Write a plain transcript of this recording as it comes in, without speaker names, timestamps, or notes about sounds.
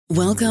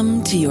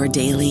Welcome to your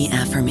daily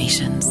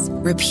affirmations.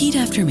 Repeat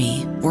after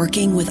me.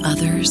 Working with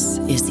others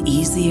is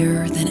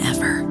easier than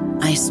ever.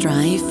 I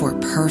strive for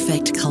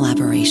perfect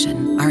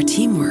collaboration. Our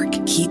teamwork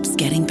keeps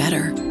getting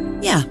better.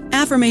 Yeah,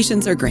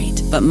 affirmations are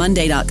great, but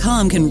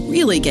Monday.com can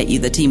really get you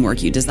the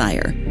teamwork you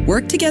desire.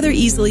 Work together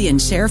easily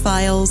and share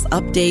files,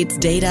 updates,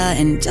 data,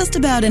 and just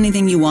about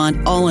anything you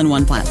want all in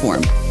one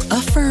platform.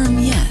 Affirm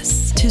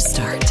yes to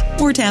start,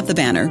 or tap the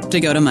banner to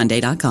go to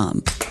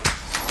Monday.com.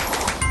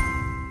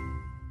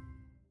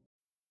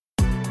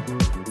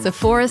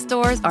 Sephora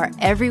stores are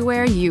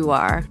everywhere you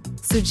are.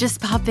 So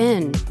just pop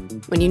in.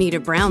 When you need a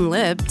brown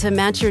lip to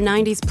match your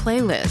 90s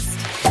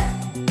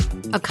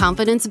playlist. A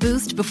confidence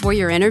boost before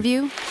your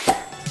interview.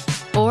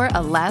 Or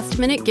a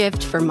last-minute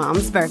gift for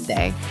mom's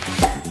birthday.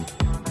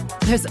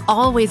 There's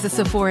always a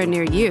Sephora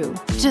near you.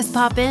 Just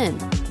pop in.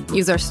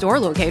 Use our store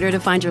locator to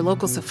find your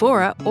local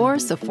Sephora or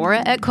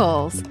Sephora at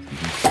Kohl's.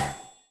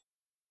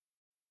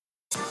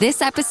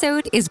 This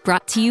episode is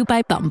brought to you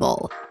by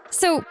Bumble.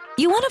 So,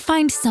 you want to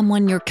find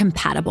someone you're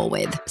compatible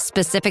with,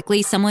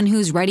 specifically someone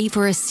who's ready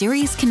for a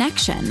serious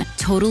connection,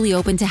 totally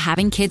open to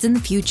having kids in the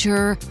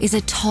future, is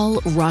a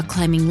tall,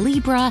 rock-climbing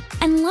Libra,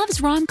 and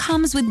loves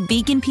rom-coms with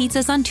vegan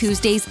pizzas on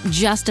Tuesdays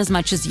just as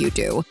much as you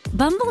do.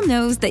 Bumble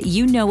knows that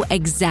you know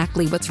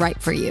exactly what's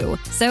right for you.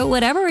 So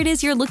whatever it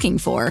is you're looking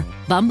for,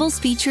 Bumble's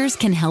features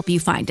can help you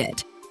find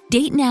it.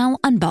 Date now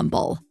on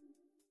Bumble.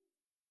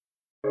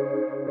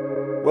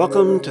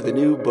 Welcome to the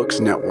New Books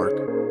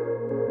Network.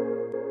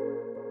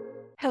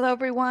 Hello,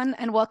 everyone,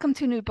 and welcome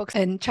to New Books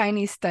in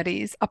Chinese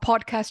Studies, a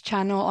podcast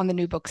channel on the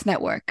New Books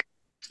Network.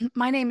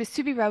 My name is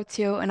Subi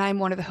Rautio, and I'm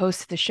one of the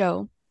hosts of the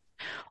show.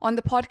 On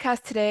the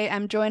podcast today,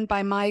 I'm joined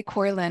by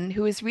Corlin,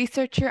 who is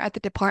researcher at the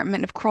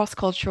Department of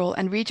Cross-Cultural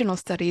and Regional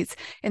Studies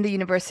in the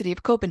University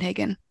of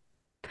Copenhagen.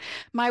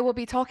 Mai will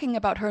be talking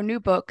about her new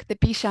book, The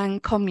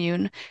Bishan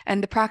Commune,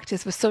 and the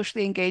Practice with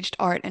Socially Engaged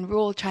Art in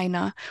Rural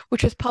China,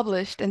 which was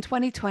published in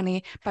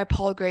 2020 by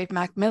Palgrave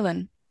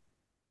MacMillan.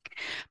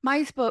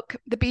 Mai's book,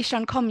 The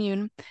Bishan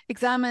Commune,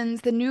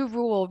 examines the new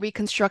rural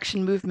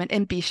reconstruction movement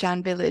in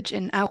Bishan village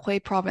in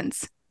Anhui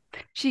province.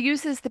 She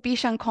uses the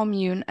Bishan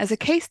Commune as a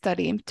case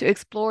study to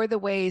explore the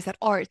ways that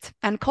art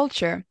and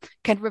culture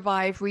can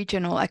revive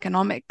regional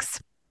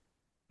economics.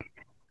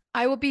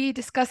 I will be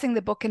discussing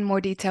the book in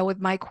more detail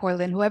with Mai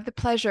Corlin, who I have the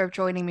pleasure of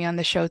joining me on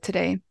the show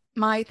today.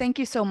 Mai, thank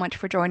you so much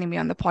for joining me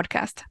on the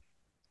podcast.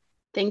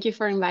 Thank you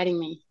for inviting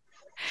me.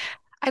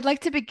 I'd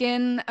like to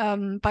begin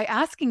by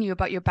asking you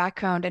about your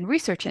background and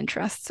research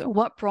interests.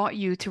 What brought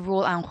you to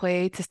rural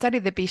Anhui to study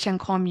the Bishan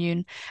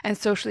Commune and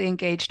socially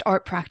engaged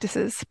art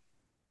practices?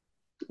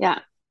 Yeah,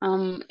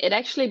 it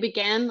actually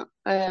began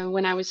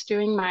when I was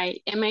doing my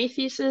MA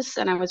thesis,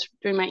 and I was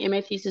doing my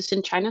MA thesis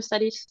in China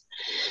studies.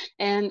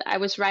 And I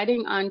was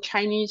writing on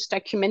Chinese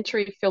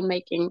documentary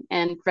filmmaking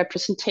and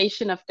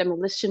representation of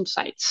demolition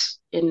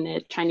sites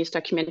in Chinese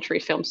documentary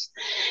films.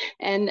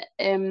 And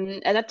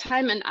at that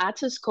time, an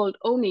artist called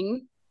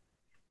Oning,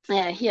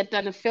 he had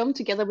done a film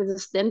together with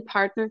his then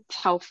partner,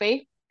 Tao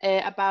Fei,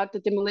 about the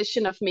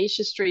demolition of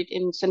Meisha Street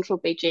in central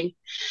Beijing.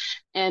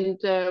 And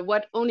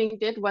what Oning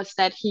did was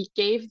that he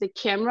gave the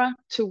camera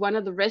to one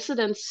of the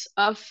residents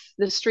of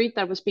the street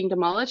that was being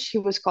demolished. He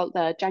was called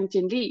Zhang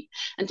Jinli.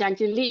 And Zhang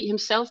Jinli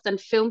himself then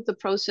filmed the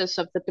process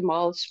of the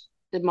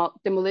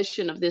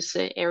demolition of this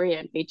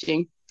area in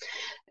Beijing.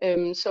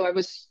 So I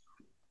was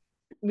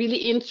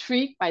really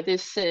intrigued by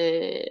this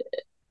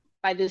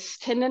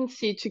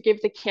tendency to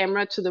give the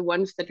camera to the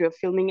ones that you're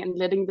filming and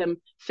letting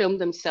them film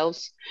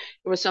themselves.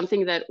 It was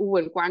something that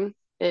Wu Guang,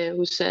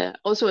 who's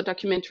also a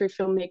documentary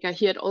filmmaker,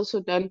 he had also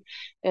done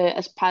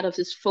as part of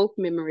his folk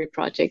memory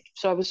project.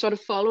 So I was sort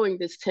of following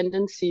this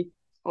tendency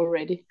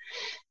already.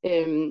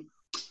 And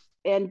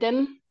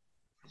then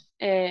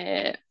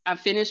I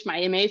finished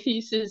my MA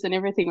thesis and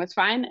everything was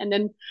fine. And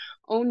then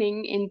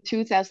Oning in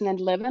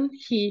 2011,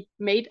 he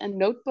made a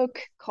notebook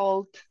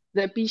called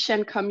The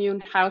Bishan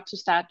Commune, How to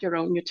Start Your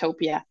Own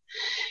Utopia.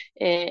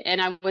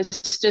 And I was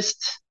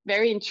just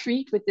very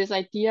intrigued with this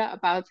idea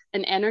about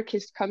an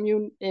anarchist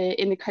commune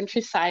in the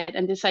countryside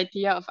and this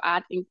idea of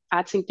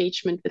art's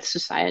engagement with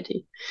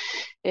society.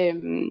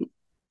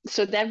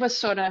 So that was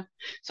so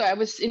I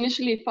was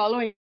initially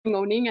following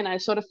Oning, and I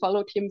sort of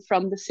followed him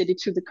from the city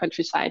to the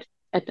countryside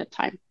at that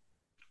time.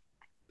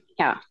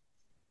 Yeah.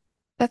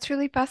 That's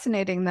really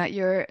fascinating that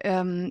your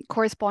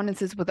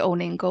correspondences with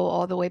Oning go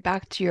all the way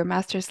back to your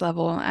master's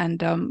level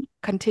and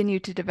continue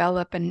to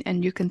develop,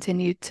 and you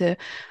continue to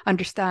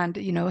understand,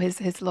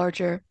 his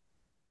larger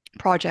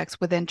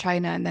projects within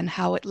China and then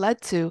how it led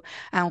to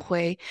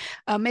Anhui.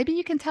 Maybe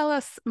you can tell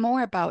us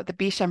more about the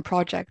Bishan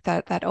project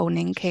that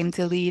Oning came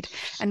to lead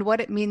and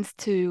what it means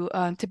to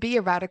be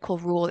a radical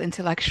rural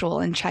intellectual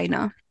in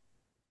China.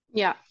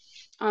 Yeah.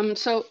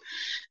 So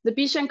the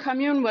Bishan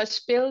Commune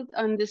was built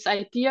on this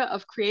idea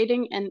of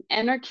creating an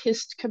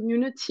anarchist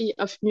community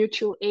of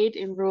mutual aid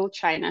in rural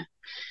China.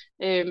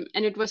 And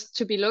it was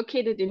to be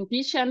located in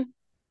Bishan,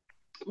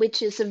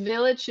 which is a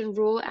village in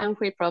rural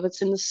Anhui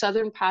province, in the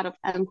southern part of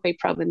Anhui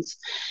province.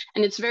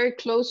 And it's very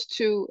close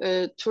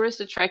to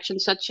tourist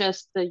attractions such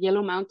as the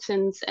Yellow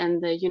Mountains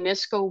and the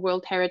UNESCO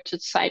World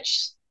Heritage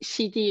Sites,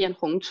 Xidi and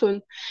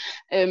Hongtun.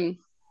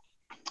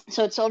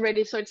 So it's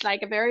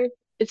like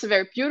it's a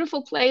very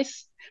beautiful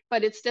place,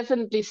 but it's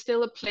definitely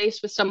still a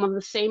place with some of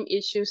the same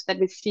issues that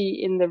we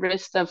see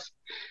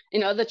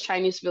in other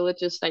Chinese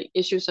villages, like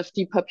issues of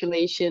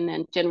depopulation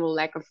and general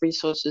lack of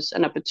resources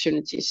and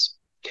opportunities.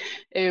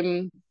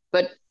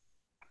 But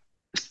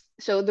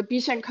so the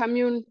Bishan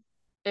Commune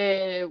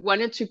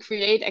wanted to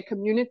create a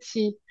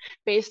community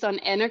based on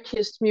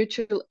anarchist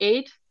mutual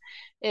aid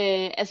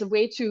as a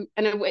way to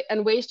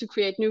and ways to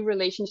create new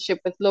relationship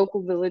with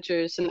local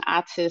villagers and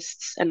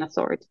artists and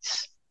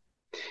authorities.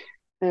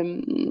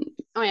 And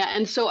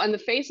so on the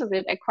face of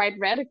it, a quite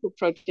radical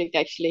project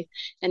actually.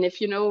 And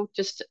if you know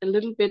just a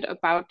little bit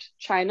about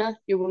China,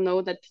 you will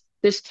know that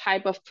this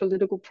type of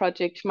political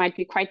project might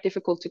be quite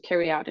difficult to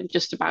carry out in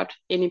just about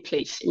any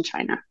place in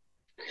China.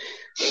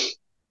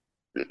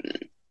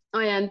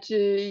 And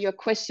your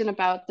question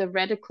about the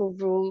radical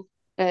rural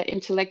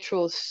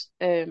intellectuals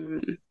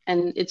and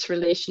its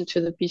relation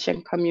to the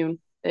Bishan Commune.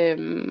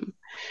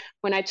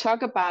 When I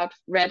talk about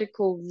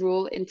radical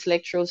rural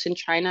intellectuals in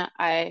China,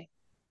 I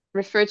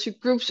refer to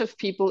groups of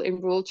people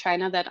in rural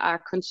China that are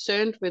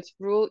concerned with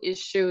rural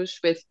issues,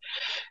 with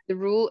the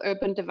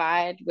rural-urban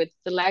divide, with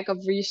the lack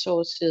of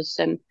resources,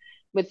 and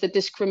with the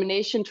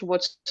discrimination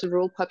towards the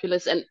rural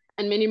populace, and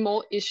many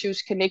more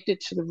issues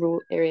connected to the rural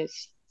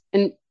areas.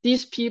 And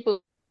these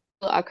people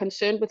are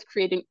concerned with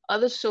creating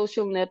other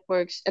social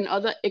networks and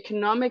other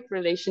economic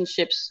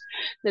relationships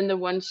than the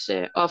ones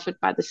offered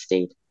by the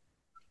state.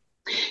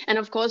 And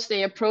of course,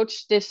 they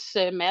approach this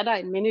matter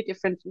in many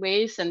different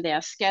ways, and they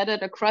are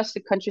scattered across the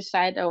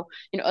countryside or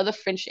in other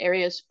French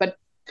areas. But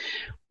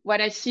what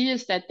I see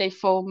is that they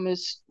form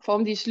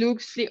these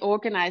loosely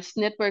organized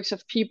networks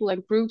of people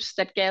and groups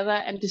that gather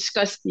and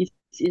discuss these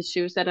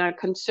issues, that are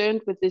concerned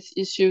with these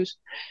issues,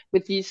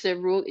 with these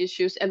rural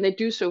issues, and they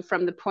do so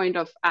from the point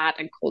of art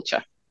and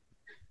culture.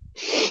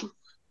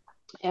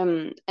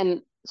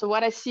 And so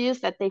what I see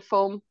is that they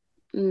form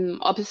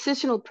somewhat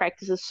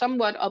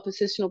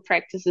oppositional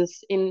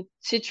practices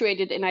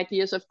situated in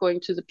ideas of going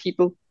to the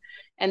people,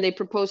 and they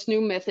propose new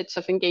methods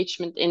of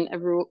engagement in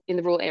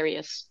the rural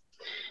areas.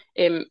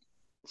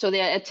 So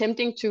they are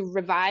attempting to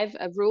revive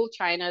a rural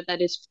China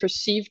that is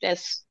perceived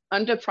as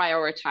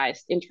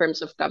under-prioritized in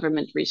terms of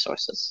government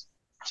resources.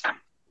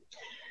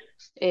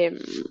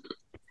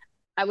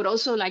 I would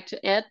also like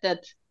to add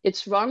that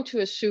it's wrong to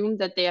assume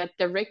that they are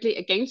directly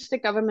against the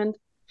government.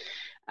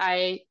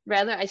 I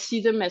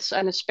see them as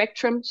on a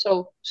spectrum.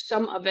 So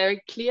some are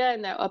very clear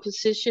in their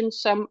opposition,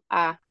 some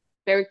are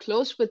very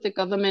close with the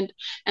government,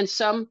 and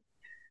some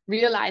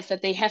realize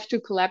that they have to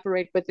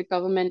collaborate with the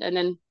government and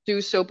then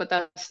do so, but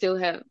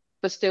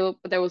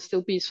there will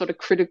still be sort of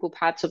critical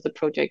parts of the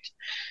project.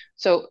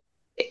 So,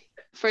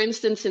 for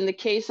instance, in the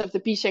case of the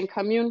Bishan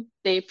Commune,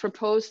 they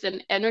proposed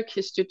an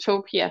anarchist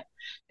utopia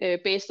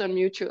based on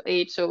mutual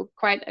aid. So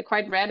a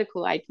quite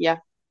radical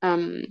idea.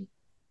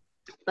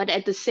 But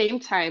at the same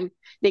time,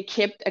 they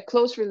kept a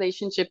close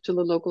relationship to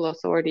the local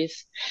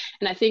authorities.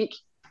 And I think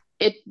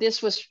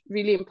this was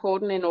really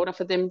important in order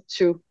for them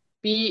to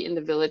be in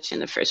the village in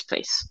the first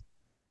place.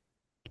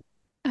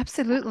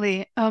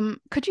 Absolutely.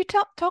 Could you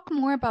talk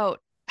more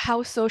about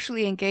how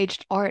socially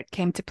engaged art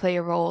came to play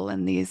a role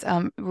in these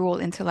rural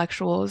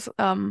intellectuals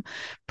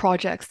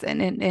projects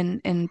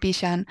in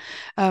Bishan?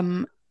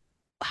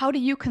 How do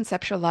you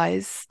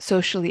conceptualize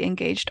socially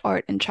engaged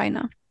art in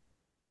China?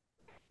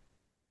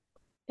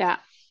 Yeah,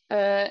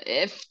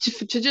 if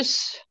to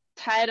just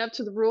tie it up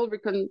to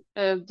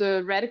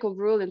the radical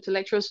rural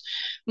intellectuals,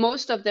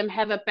 most of them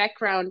have a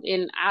background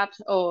in art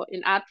or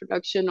in art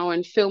production or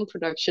in film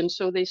production.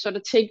 So they sort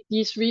of take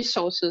these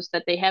resources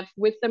that they have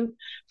with them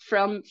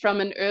from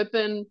an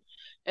urban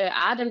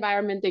art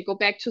environment. They go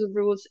back to the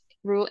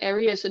rural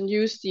areas and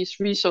use these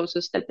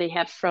resources that they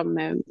have from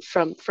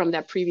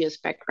their previous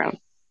background.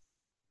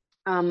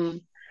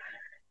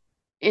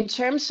 In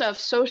terms of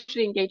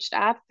socially engaged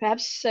art,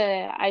 perhaps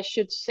I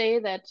should say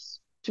that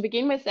to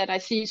begin with, that I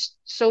see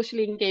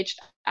socially engaged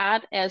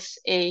art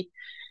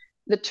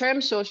the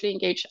term socially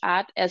engaged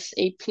art as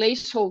a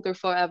placeholder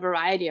for a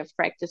variety of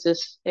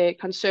practices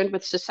concerned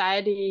with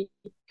society,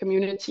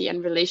 community,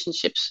 and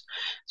relationships.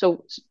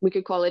 So we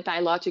could call it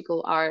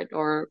dialogical art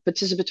or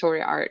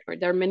participatory art, or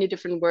there are many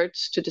different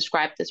words to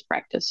describe this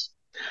practice.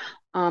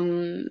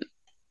 And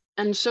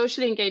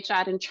socially engaged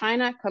art in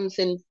China comes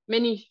in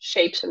many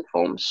shapes and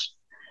forms.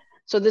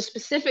 So the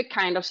specific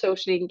kind of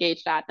socially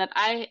engaged art that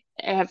I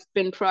have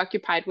been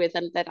preoccupied with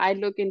and that I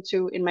look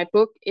into in my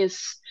book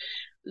is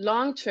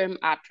long-term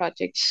art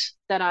projects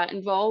that are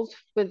involved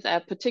with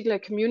a particular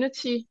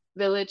community,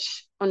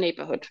 village, or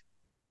neighborhood.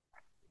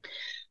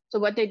 So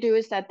what they do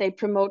is that they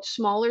promote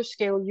smaller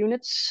scale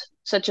units,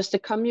 such as the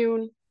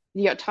commune,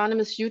 the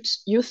autonomous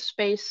youth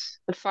space,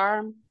 the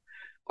farm,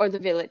 or the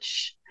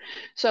village.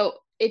 So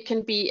it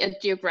can be a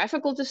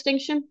geographical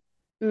distinction.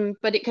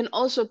 but it can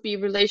also be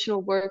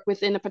relational work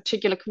within a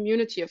particular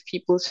community of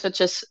people,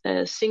 such as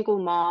single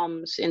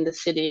moms in the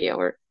city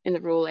or in the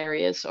rural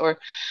areas, or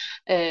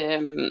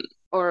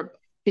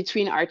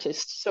between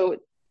artists. So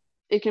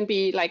it can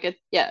be like a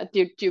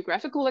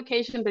geographical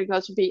location, but it can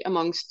also be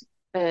amongst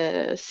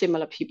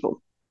similar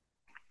people.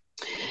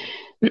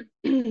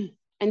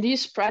 And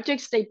these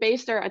projects, they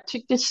base their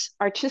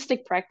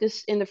artistic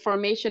practice in the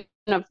formation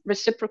of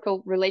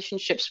reciprocal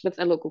relationships with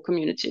a local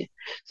community.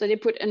 So they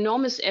put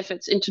enormous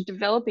efforts into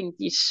developing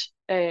these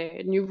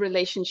new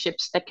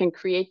relationships that can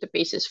create the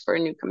basis for a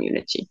new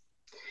community.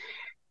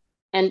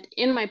 And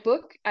in my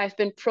book, I've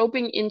been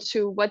probing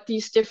into what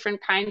these different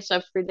kinds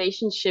of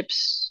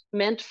relationships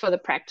meant for the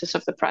practice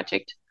of the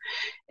project.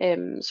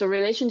 So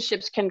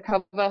relationships can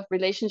cover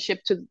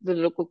relationship to the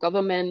local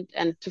government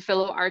and to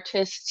fellow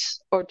artists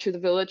or to the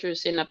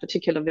villagers in a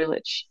particular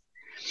village.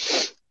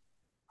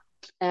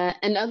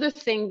 Another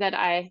thing that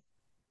I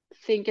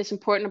think is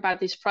important about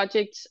these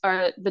projects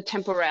are the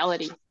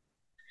temporality.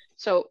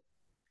 So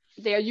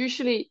they are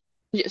usually,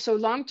 so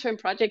long-term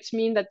projects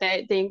mean that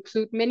they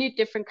include many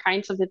different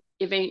kinds of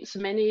events,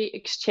 many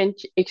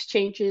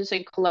exchanges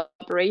and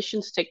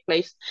collaborations take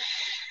place.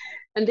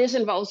 And this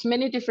involves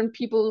many different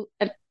people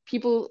at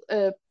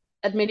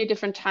many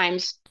different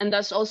times, and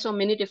thus also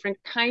many different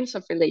kinds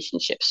of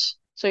relationships.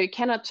 So you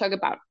cannot talk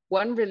about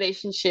one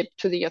relationship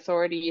to the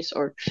authorities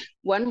or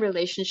one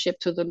relationship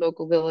to the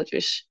local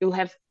villagers. You'll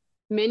have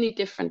many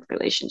different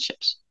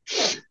relationships.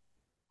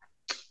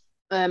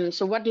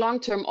 So what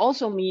long-term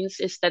also means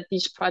is that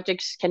these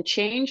projects can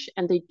change,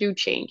 and they do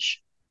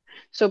change.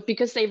 So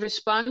because they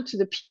respond to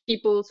the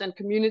peoples and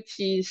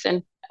communities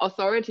and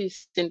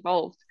authorities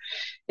involved.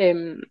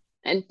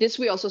 And this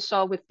we also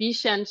saw with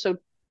Bishan. So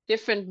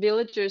different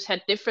villagers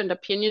had different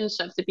opinions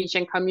of the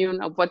Bishan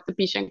Commune, of what the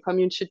Bishan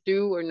Commune should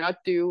do or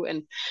not do.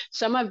 And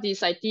some of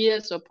these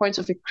ideas or points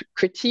of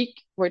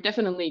critique were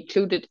definitely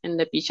included in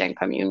the Bishan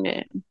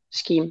Commune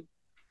scheme.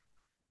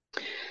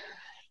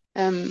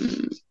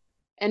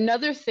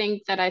 Another thing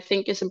that I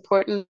think is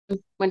important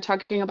when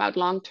talking about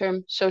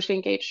long-term socially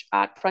engaged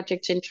art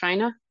projects in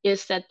China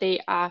is that they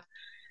are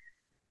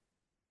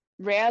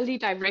rarely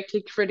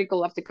directly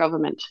critical of the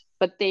government,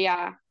 but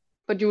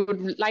you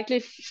would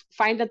likely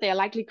find that they are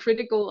likely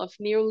critical of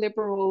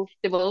neoliberal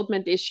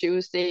development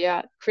issues. They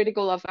are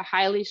critical of a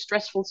highly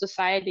stressful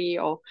society,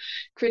 or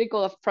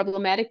critical of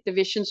problematic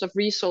divisions of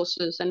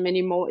resources and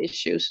many more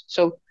issues.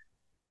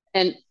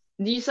 And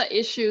these are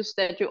issues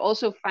that you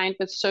also find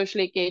with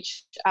socially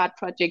engaged art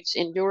projects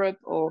in Europe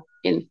or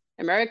in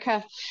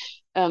America.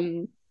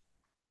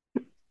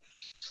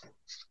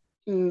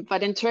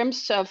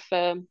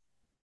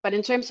 But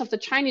in terms of the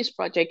Chinese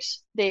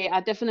projects, they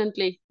are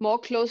definitely more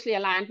closely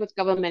aligned with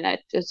government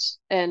actors,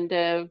 and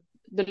the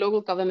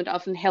local government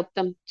often help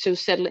them to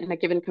settle in a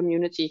given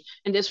community.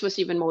 And this was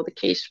even more the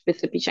case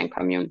with the Bishan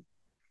Commune.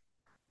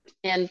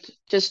 And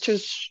just to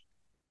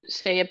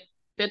say a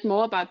bit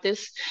more about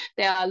this,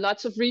 there are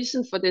lots of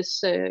reasons for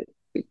this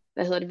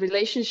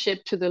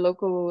relationship to the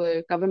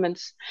local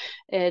governments.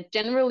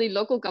 Generally,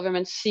 local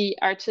governments see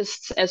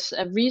artists as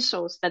a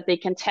resource that they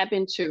can tap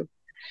into.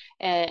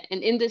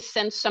 And in this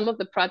sense, some of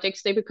the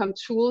projects, they become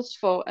tools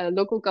for a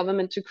local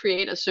government to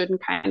create a certain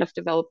kind of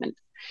development.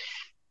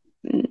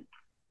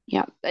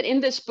 Yeah, but in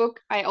this book,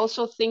 I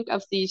also think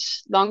of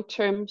these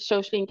long-term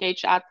socially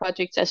engaged art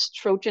projects as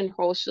Trojan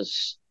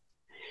horses.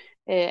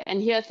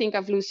 And here I think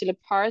of Lucy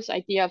Lepar's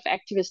idea of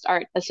activist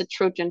art as a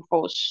Trojan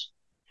horse.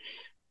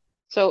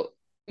 So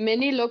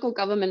many local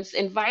governments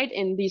invite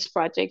in these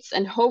projects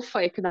and hope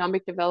for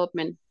economic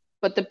development,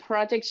 but the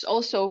projects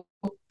also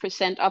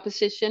present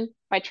opposition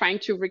by trying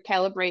to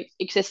recalibrate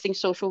existing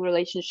social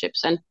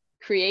relationships and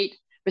create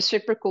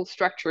reciprocal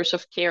structures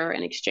of care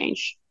and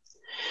exchange.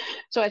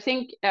 So I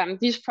think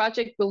these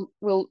projects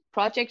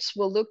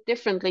will look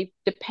differently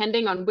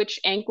depending on which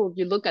angle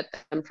you look at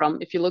them from.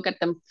 If you look at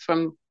them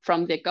from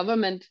the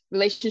government,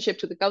 relationship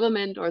to the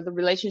government, or the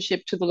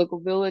relationship to the local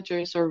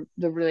villagers, or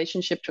the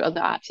relationship to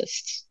other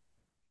artists.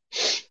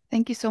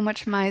 Thank you so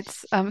much, Ma.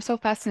 It's so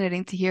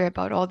fascinating to hear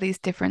about all these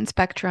different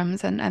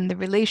spectrums and the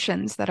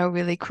relations that are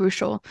really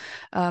crucial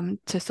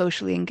to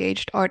socially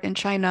engaged art in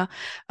China.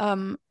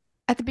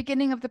 At the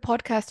beginning of the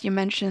podcast, you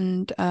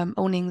mentioned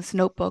Oning's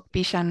notebook,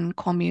 Bishan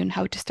Commune,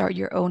 How to Start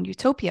Your Own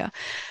Utopia.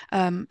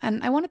 And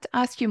I wanted to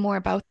ask you more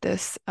about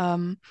this.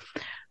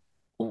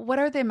 What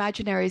are the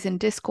imaginaries and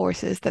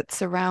discourses that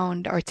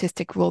surround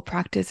artistic rule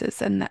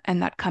practices and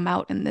that come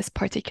out in this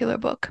particular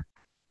book?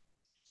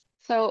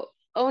 So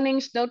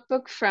Oning's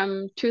notebook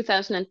from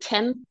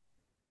 2010,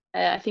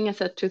 I think I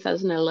said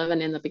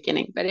 2011 in the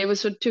beginning, but it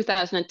was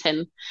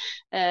 2010.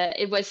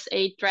 It was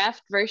a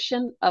draft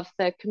version of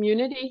the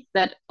community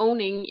that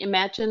Oning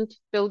imagined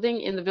building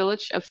in the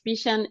village of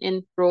Bishan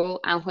in rural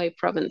Anhui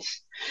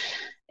province.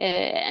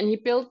 And he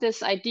built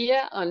this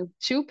idea on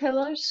two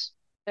pillars,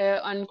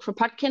 on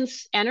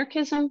Kropotkin's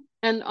anarchism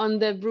and on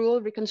the rural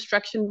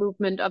reconstruction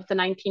movement of the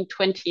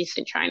 1920s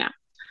in China.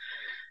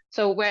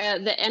 So where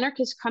the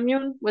anarchist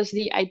commune was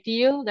the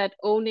ideal that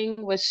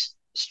Oning was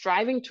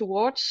striving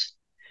towards,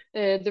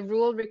 the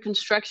rural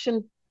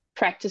reconstruction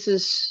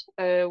practices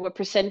were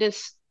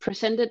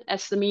presented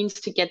as the means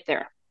to get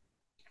there.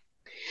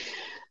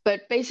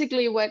 But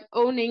basically what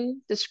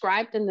Owning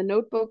described in the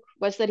notebook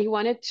was that he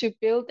wanted to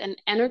build an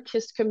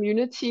anarchist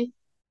community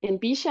in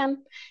Bishan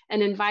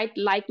and invite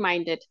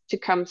like-minded to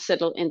come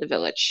settle in the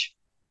village.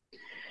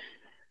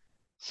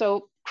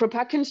 So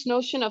Kropotkin's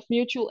notion of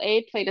mutual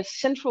aid played a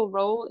central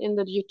role in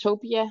the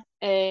utopia,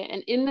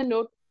 and in the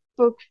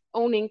notebook,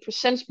 Owning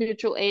presents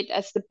mutual aid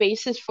as the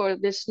basis for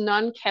this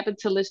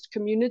non-capitalist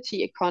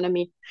community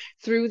economy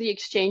through the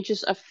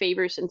exchanges of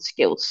favors and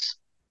skills.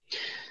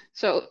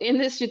 So in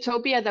this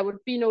utopia, there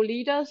would be no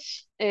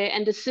leaders,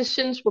 and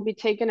decisions will be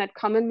taken at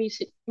common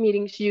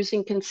meetings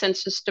using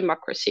consensus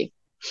democracy.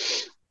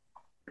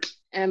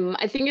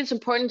 I think it's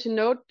important to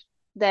note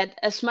that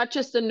as much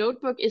as the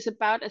notebook is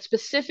about a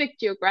specific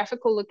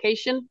geographical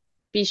location,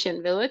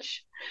 Bishan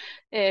village,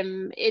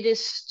 it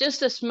is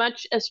just as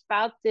much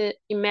about the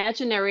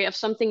imaginary of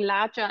something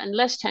larger and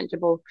less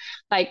tangible.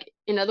 Like,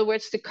 in other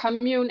words, the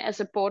commune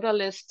as a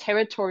borderless,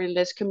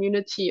 territoryless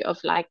community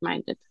of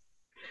like-minded.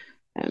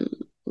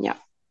 Yeah.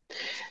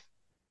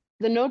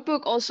 The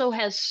notebook also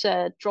has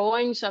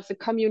drawings of the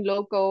commune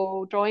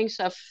logo, drawings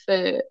of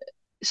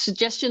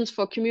suggestions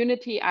for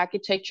community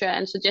architecture,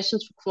 and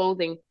suggestions for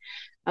clothing.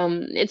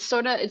 It's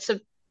a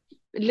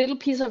little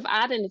piece of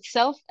art in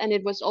itself, and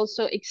it was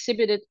also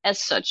exhibited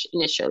as such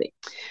initially.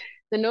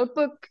 The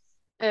notebook,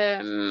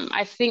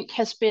 I think,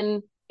 has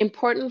been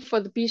important for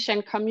the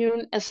Bishan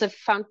commune as a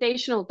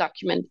foundational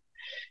document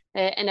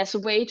and as a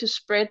way to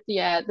spread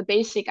the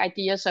basic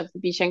ideas of the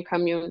Bishan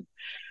commune.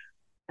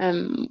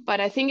 But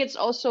I think it's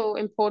also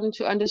important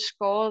to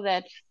underscore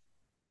that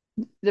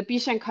the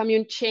Bishan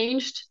commune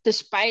changed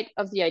despite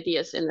of the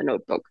ideas in the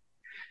notebook.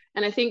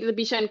 And I think the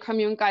Bishan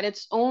commune got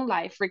its own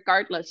life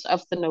regardless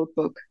of the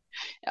notebook.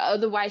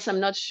 Otherwise, I'm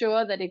not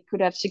sure that it could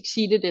have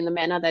succeeded in the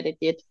manner that it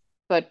did.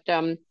 But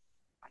in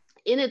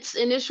its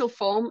initial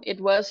form,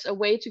 it was a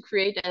way to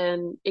create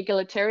an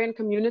egalitarian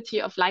community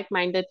of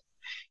like-minded,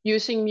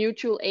 using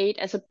mutual aid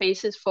as a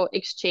basis for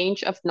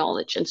exchange of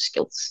knowledge and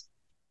skills.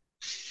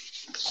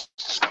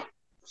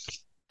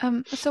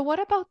 So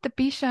what about the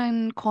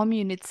Bishan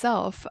commune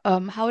itself?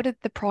 How did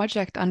the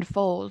project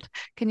unfold?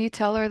 Can you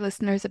tell our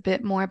listeners a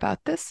bit more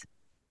about this?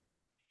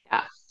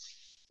 Yeah.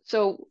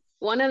 So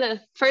one of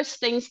the first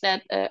things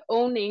that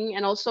Owning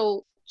and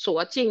also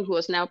Sorting, who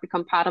has now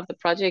become part of the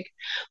project,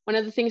 one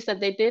of the things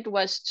that they did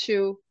was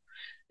to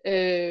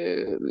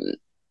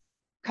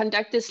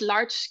conduct this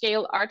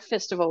large-scale art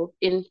festival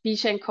in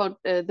Bishan called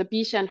the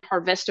Bishan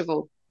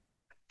Harvestival.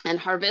 And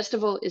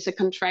Harvestival is a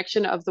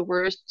contraction of the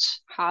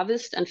words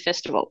harvest and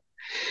festival.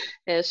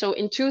 So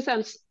in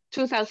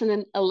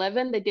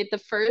 2011, they did the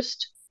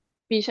first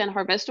Bishan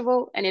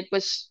Harvestival, and it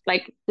was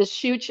like this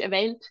huge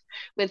event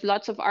with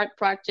lots of art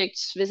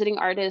projects, visiting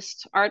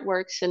artists,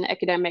 artworks, and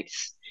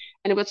academics.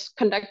 And it was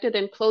conducted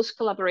in close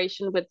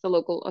collaboration with the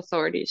local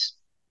authorities.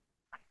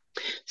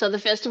 So the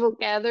festival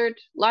gathered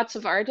lots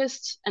of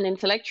artists and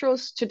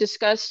intellectuals to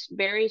discuss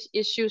various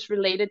issues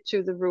related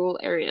to the rural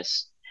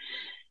areas.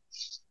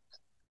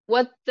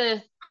 What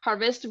the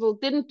Harvestival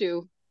didn't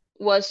do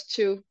was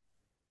to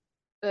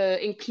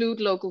include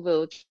local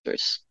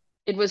villagers.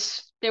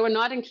 They were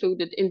not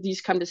included in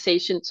these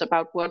conversations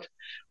about what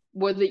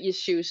were the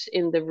issues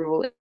in the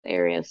rural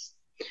areas.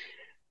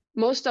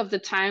 Most of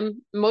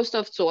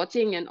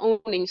Sorting and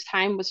Owning's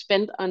time was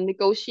spent on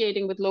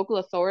negotiating with local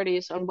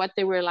authorities on what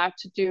they were allowed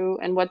to do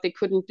and what they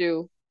couldn't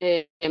do.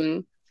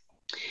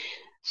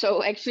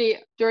 So actually,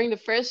 during the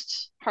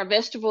first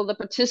Harvestival, the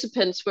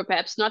participants were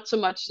perhaps not so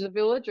much the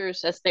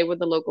villagers as they were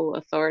the local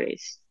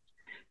authorities.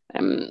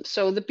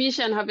 So the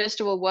Bishan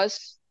Harvestival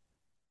was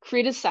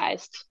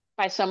criticized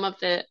by some of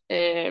the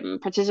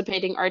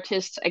participating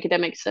artists,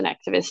 academics, and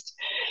activists.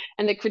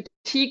 And the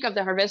critique of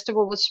the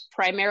Harvestival was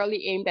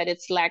primarily aimed at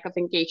its lack of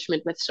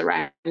engagement with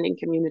surrounding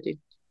community.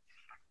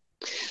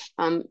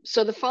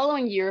 So the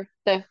following year,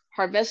 the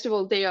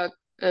Harvestival, they are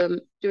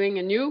doing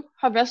a new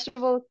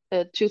Harvestival,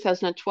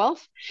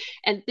 2012,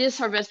 and this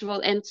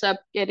Harvestival ends up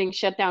getting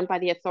shut down by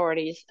the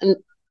authorities. And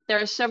there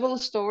are several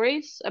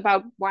stories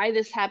about why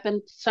this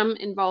happened, some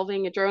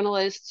involving a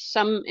journalist,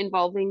 some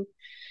involving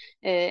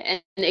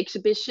an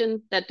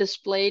exhibition that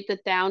displayed the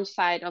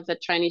downside of the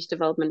Chinese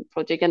development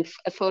project, and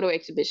a photo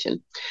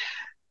exhibition.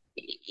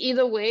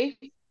 Either way,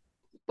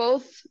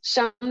 both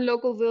some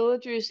local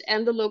villagers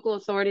and the local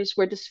authorities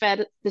were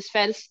dissatisfied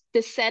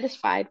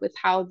with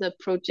how the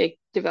project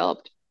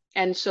developed,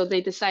 and so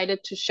they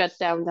decided to shut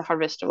down the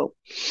Harvestival.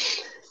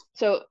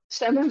 So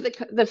some of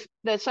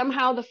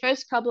somehow the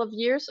first couple of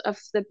years of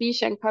the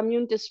Bishan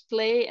commune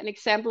display an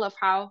example of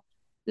how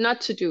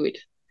not to do it.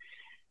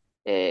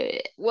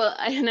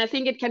 And I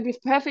think it can be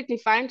perfectly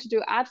fine to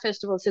do art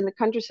festivals in the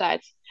countryside,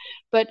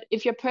 but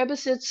if your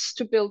purpose is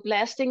to build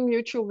lasting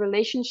mutual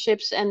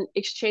relationships and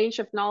exchange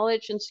of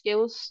knowledge and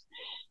skills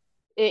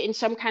in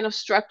some kind of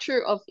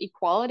structure of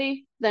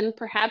equality, then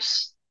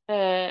perhaps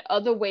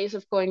other ways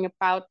of going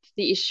about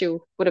the issue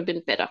would have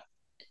been better.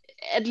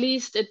 At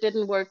least it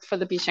didn't work for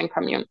the Bishan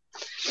commune.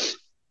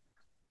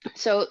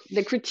 So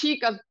the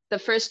critique of the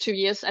first 2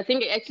 years, I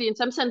think actually in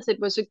some sense it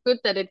was good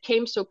that it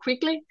came so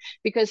quickly,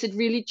 because it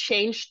really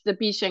changed the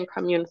Bishan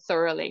commune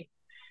thoroughly.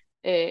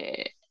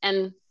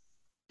 And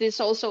this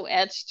also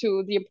adds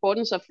to the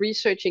importance of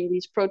researching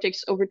these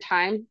projects over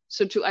time,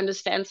 so to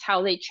understand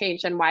how they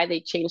change and why they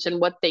change and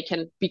what they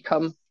can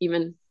become,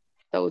 even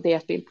though they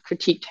have been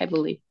critiqued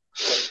heavily.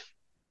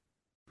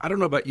 I don't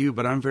know about you,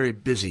 but I'm very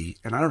busy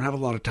and I don't have a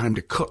lot of time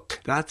to cook.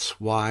 That's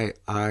why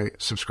I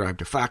subscribe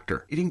to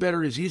Factor. Eating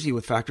better is easy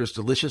with Factor's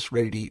delicious,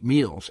 ready-to-eat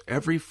meals.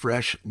 Every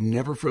fresh,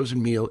 never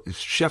frozen meal is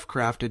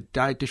chef-crafted,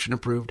 dietitian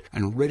approved,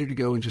 and ready to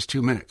go in just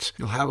 2 minutes.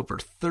 You'll have over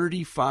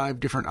 35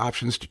 different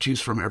options to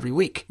choose from every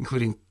week,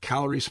 including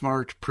Calorie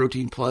Smart,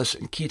 Protein Plus,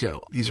 and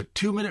Keto. These are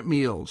 2-minute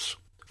meals.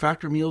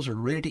 Factor meals are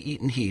ready to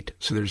eat and heat,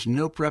 so there's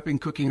no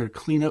prepping, cooking, or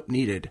cleanup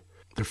needed.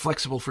 They're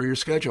flexible for your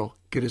schedule.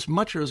 Get as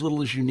much or as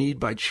little as you need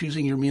by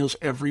choosing your meals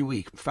every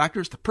week.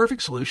 Factor's the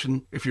perfect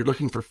solution if you're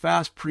looking for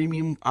fast,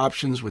 premium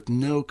options with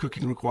no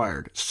cooking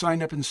required.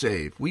 Sign up and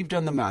save. We've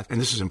done the math,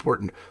 and this is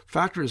important.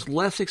 Factor is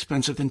less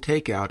expensive than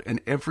takeout, and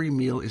every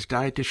meal is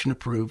dietitian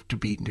approved to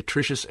be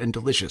nutritious and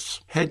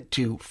delicious. Head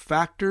to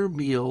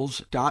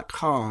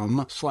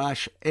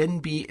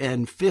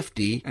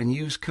factormeals.com/NBN50 and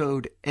use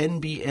code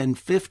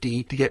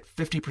NBN50 to get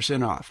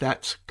 50% off.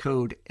 That's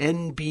code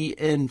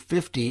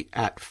NBN50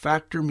 at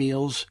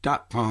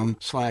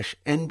factormeals.com/NBN50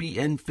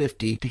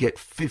 to get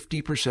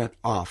 50%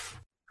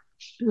 off.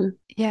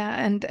 Yeah,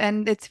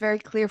 and it's very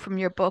clear from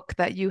your book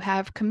that you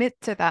have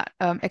committed to that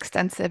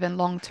extensive and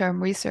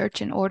long-term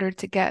research in order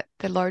to get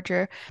the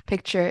larger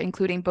picture,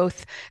 including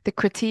both the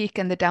critique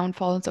and the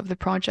downfalls of the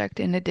project,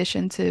 in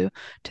addition to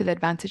the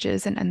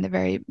advantages and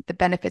the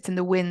benefits and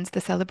the wins,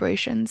 the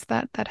celebrations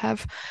that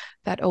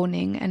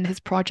Owning and his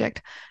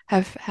project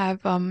have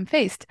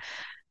faced.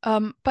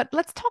 But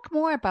let's talk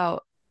more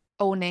about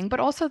Owning, but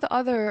also the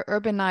other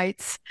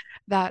urbanites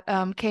that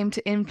came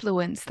to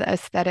influence the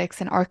aesthetics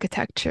and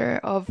architecture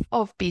of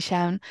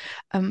Bishan.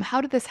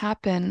 How did this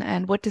happen,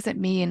 and what does it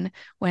mean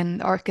when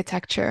the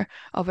architecture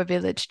of a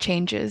village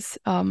changes,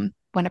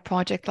 when a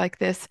project like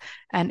this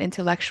and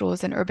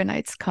intellectuals and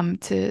urbanites come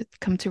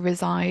to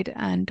reside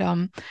and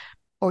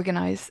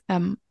organize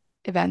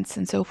events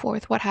and so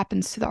forth? What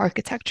happens to the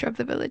architecture of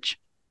the village?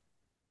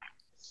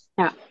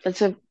 Yeah,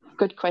 that's a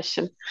good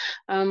question.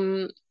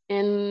 In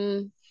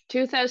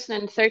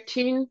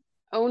 2013,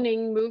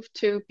 Owning moved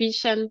to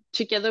Bishan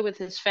together with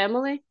his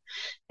family,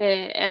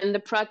 and the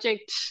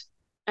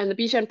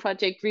Bishan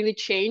project really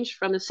changed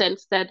from the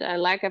sense that a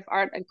lack of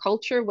art and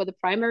culture were the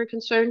primary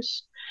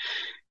concerns,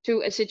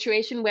 to a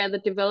situation where the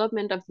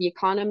development of the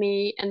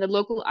economy and the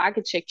local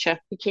architecture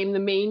became the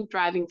main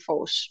driving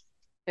force.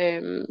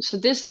 So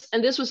this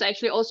was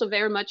actually also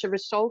very much a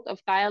result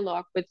of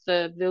dialogue with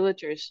the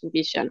villagers in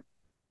Bishan.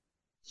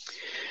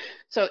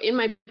 So in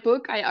my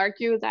book, I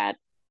argue that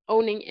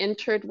Owning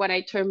entered what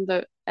I term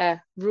the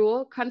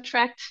rural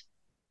contract,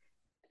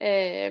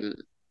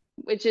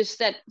 which is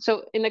that,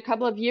 so in a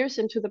couple of years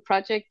into the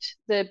project,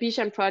 the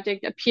Bishan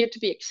project appeared to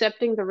be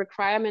accepting the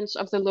requirements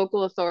of the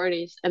local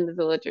authorities and the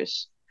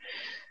villagers.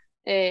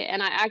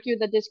 And I argue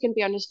that this can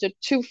be understood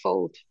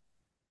twofold.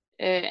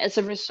 As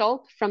a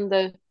result, from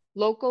the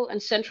local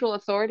and central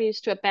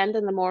authorities to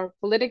abandon the more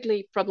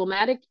politically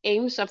problematic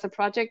aims of the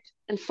project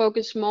and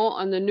focus more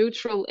on the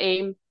neutral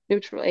aim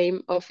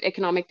of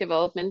economic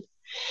development,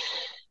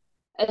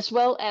 as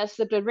well as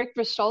the direct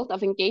result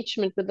of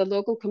engagement with the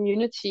local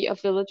community of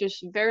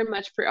villagers very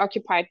much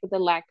preoccupied with the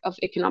lack of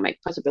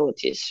economic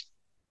possibilities.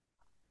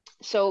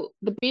 So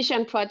the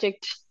Bishan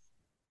project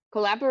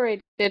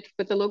collaborated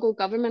with the local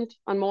government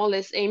on more or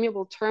less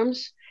amiable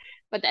terms,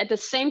 but at the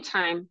same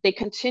time, they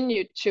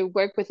continued to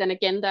work with an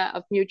agenda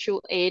of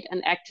mutual aid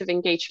and active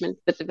engagement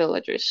with the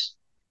villagers.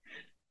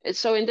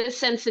 So in this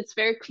sense, it's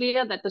very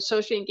clear that the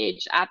socially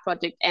engaged art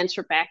project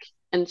answered back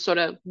and sort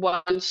of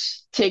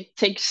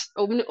takes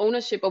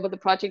ownership over the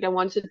project and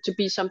wants it to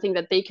be something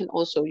that they can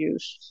also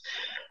use.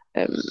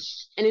 And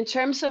in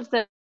terms of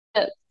the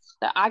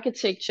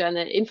architecture and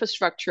the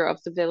infrastructure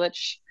of the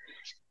village,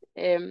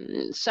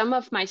 some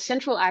of my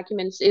central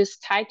arguments is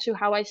tied to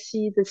how I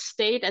see the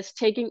state as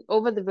taking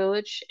over the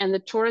village and the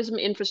tourism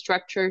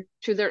infrastructure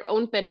to their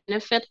own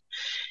benefit.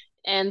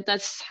 And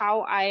that's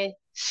how I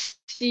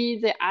see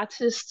the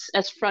artists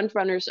as front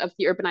runners of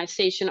the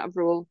urbanization of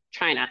rural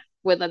China,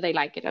 whether they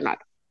like it or not.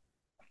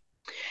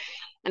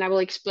 And I will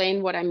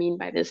explain what I mean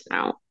by this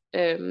now.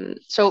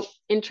 So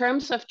in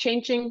terms of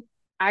changing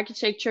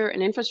architecture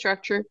and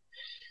infrastructure,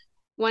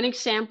 one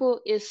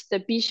example is the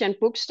Bishan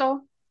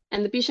bookstore.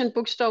 And the Bishan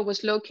bookstore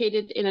was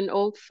located in an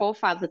old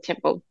forefather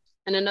temple.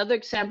 And another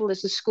example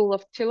is the School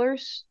of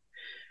Tillers,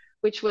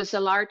 which was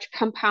a large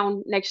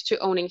compound next to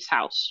Owning's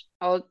house.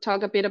 I'll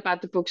talk a bit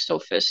about the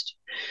bookstore first.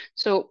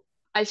 So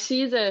I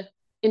see the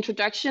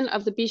introduction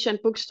of the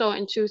Bishan bookstore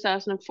in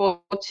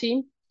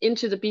 2014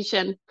 into the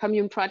Bishan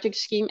Commune project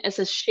scheme as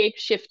a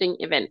shape-shifting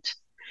event.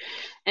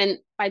 And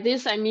by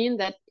this, I mean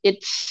that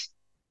it's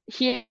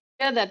here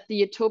that the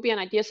utopian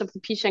ideas of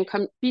the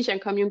Bishan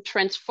Commune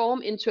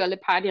transform into a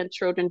Leopardian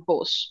Trojan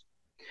horse.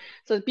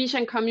 So the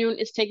Bishan commune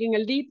is taking a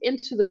leap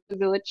into the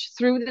village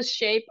through the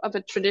shape of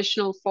a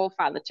traditional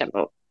forefather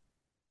temple.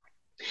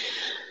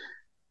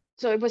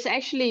 So it was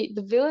actually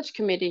the village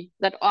committee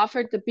that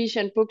offered the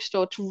Bishan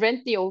bookstore to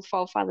rent the old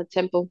forefather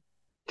temple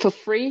for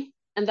free,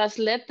 and thus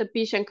let the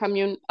Bishan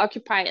commune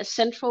occupy a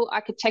central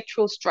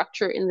architectural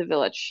structure in the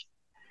village.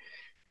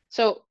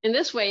 So in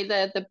this way,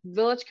 the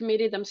village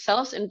committee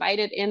themselves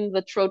invited in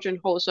the Trojan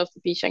horse of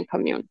the Bishan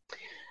commune.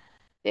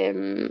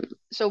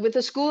 So with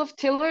the School of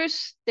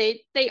Tillers,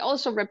 they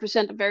also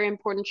represent a very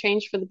important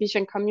change for the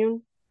Bishan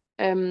commune.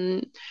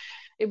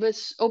 It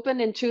was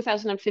opened in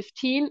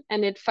 2015,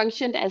 and it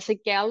functioned as a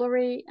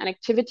gallery, an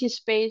activity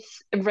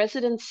space, a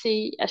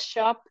residency, a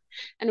shop,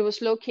 and it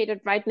was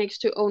located right next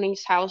to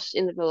Oning's house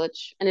in the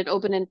village, and it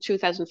opened in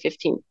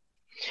 2015.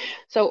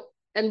 So,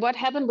 and what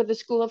happened with the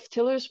School of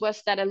Tillers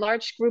was that a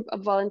large group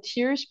of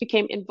volunteers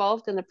became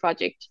involved in the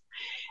project.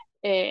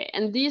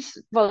 And these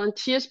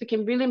volunteers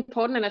became really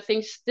important, and I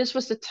think this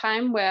was the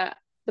time where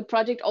the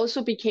project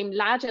also became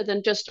larger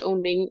than just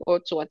Oning or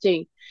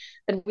Tuating.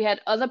 And we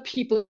had other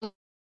people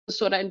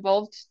sort of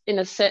involved in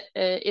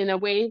a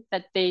way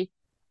that they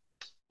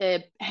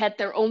had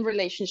their own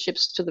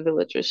relationships to the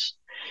villagers.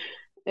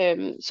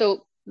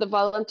 So the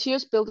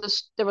volunteers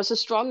there was a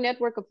strong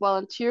network of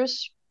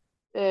volunteers,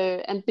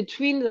 and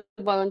between the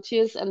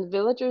volunteers and the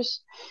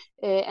villagers,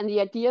 and the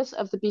ideas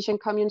of the Bishan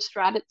commune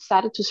started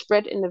to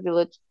spread in the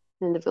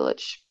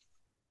village.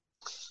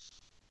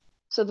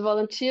 So the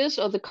volunteers,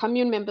 or the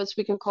commune members,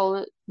 we can call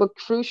it, were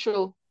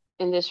crucial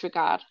in this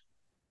regard.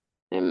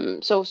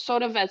 So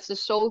sort of as the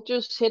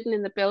soldiers hidden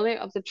in the belly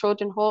of the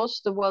Trojan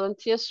horse, the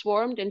volunteers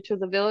swarmed into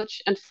the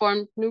village and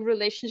formed new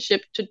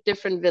relationships to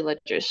different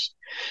villagers,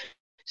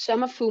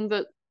 some of whom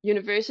were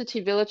university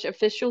village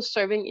officials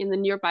serving in the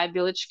nearby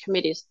village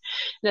committees.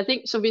 And I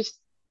think so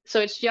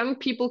it's young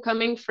people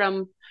coming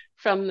from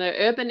the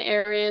urban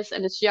areas,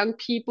 and it's young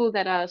people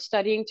that are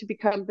studying to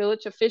become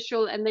village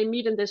official, and they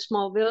meet in this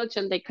small village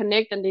and they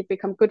connect and they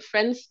become good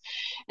friends,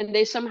 and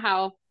they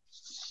somehow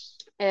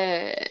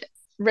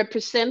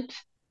represent.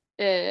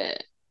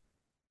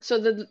 So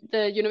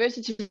the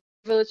university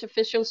village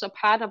officials are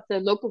part of the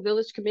local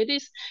village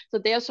committees, so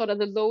they are sort of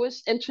the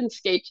lowest entrance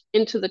gate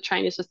into the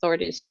Chinese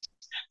authorities.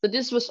 So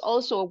this was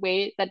also a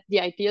way that the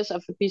ideas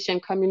of the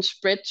Bishan commune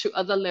spread to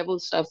other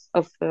levels of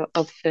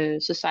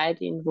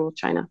society in rural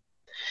China.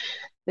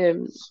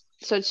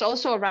 So it's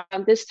also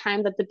around this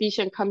time that the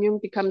Bishan commune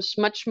becomes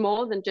much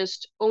more than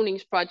just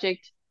Oning's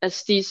project,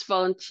 as these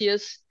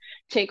volunteers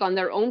take on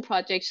their own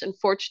projects and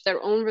forge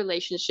their own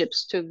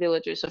relationships to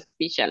villagers of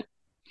Bishan.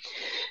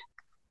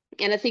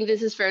 And I think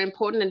this is very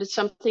important, and it's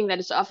something that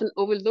is often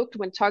overlooked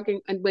when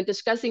talking and when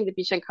discussing the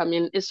Bishan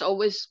commune. It's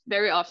always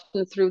very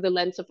often through the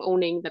lens of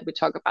Oning that we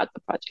talk about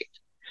the project.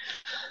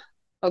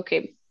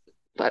 Okay,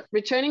 but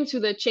returning to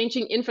the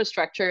changing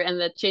infrastructure and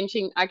the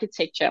changing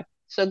architecture.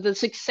 So the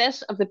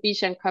success of the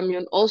Bishan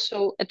commune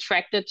also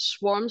attracted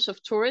swarms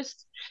of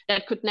tourists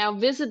that could now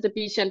visit the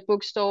Bishan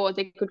bookstore, or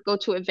they could go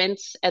to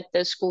events at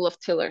the School of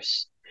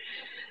Tillers.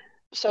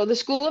 So the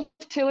School of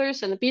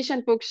Tillers and the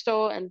Bishan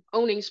bookstore and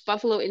Oning's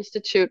Buffalo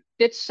Institute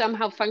did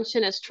somehow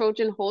function as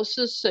Trojan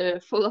horses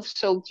full of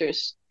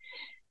soldiers.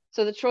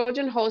 So the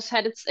Trojan horse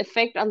had its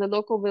effect on the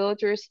local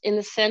villagers in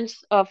the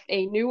sense of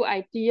a new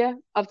idea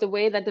of the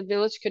way that the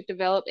village could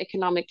develop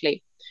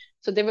economically.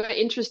 So they were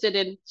interested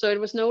in, so it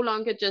was no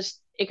longer just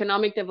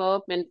economic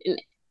development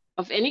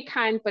of any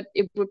kind, but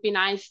it would be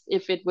nice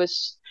if it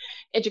was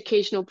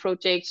educational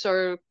projects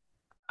or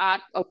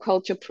art or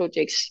culture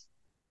projects.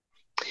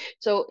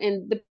 So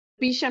in the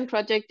Bishan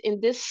project, in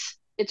this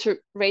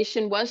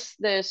iteration, was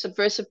the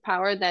subversive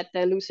power that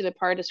Lucy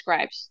Lepard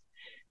describes,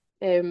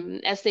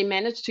 as they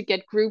managed to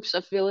get groups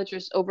of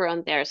villagers over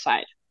on their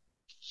side.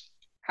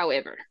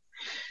 However,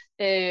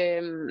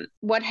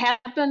 what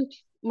happened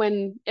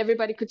when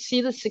everybody could see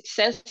the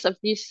success of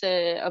these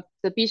of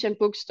the Bishan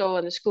bookstore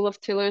and the School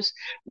of Tillers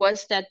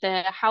was that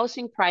the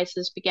housing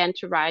prices began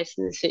to rise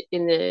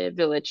in the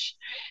village,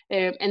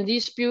 and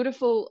these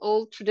beautiful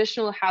old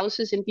traditional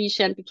houses in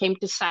Bishan became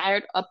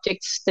desired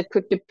objects that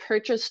could be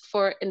purchased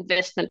for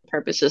investment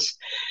purposes.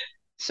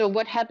 So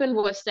what happened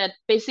was that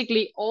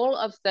basically all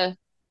of the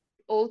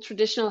old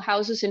traditional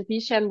houses in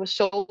Bishan were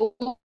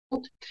sold,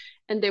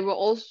 and they were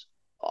also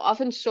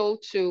often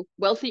sold to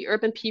wealthy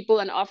urban people,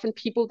 and often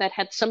people that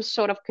had some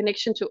sort of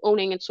connection to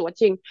Oning and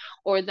Suoting,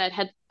 or that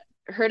had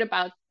heard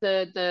about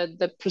the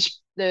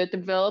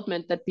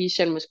development that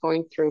Bishan was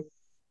going through.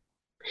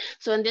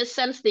 So in this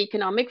sense, the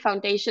economic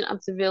foundation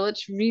of the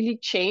village really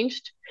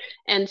changed,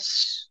 and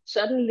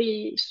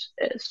suddenly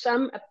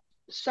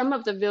some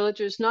of the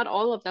villagers, not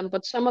all of them,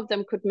 but some of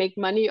them could make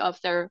money off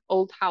their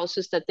old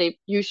houses that they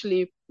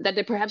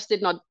perhaps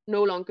did not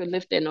no longer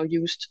lived in or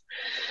used.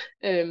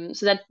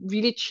 So that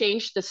really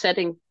changed the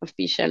setting of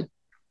Bishan.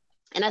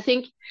 And I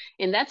think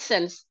in that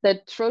sense,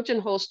 the Trojan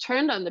horse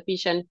turned on the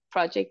Bishan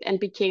project and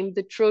became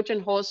the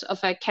Trojan horse of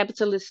a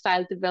capitalist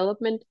style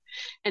development.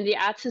 And the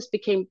artists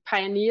became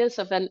pioneers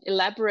of an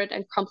elaborate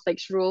and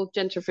complex rural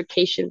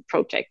gentrification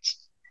project.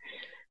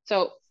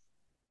 So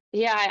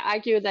Yeah, I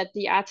argue that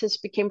the artists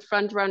became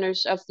front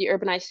runners of the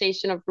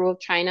urbanization of rural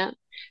China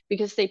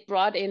because they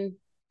brought in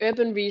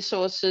urban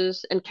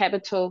resources and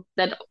capital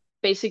that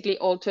basically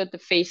altered the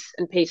face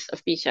and pace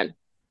of Bishan.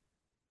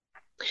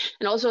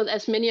 And also,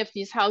 as many of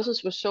these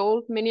houses were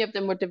sold, many of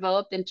them were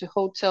developed into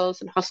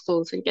hotels and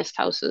hostels and guest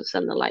houses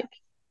and the like.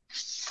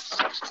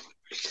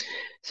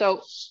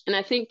 So, and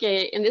I think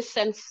in this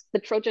sense, the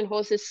Trojan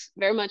horse is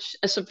very much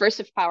a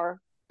subversive power,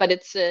 but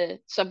it's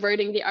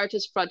subverting the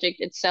artist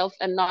project itself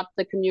and not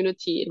the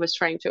community it was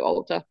trying to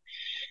alter.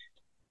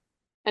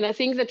 And I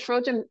think the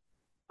Trojan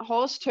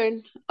horse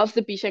turn of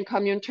the Bishan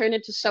commune turned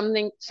into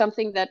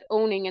something that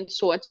owning and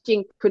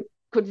sorting could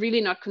really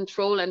not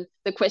control. And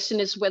the question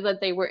is whether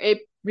they were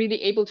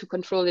really able to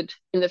control it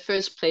in the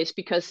first place,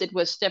 because it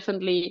was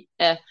definitely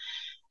a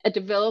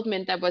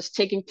development that was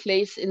taking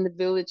place in the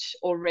village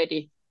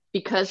already,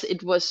 because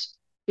it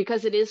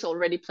is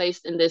already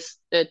placed in this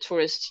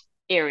tourist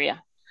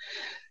area.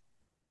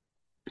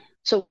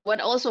 So what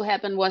also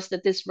happened was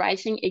that this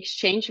rising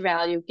exchange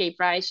value gave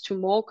rise to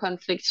more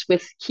conflicts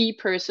with key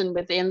persons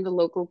within the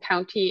local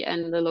county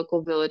and the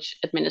local village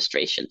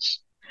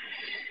administrations.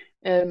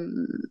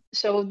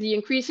 So the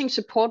increasing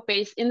support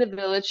base in the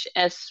village,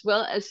 as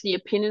well as the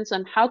opinions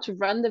on how to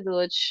run the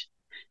village,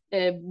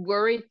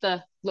 worried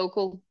the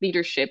local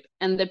leadership,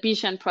 and the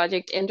Bishan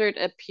project entered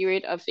a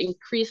period of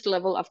increased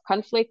level of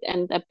conflict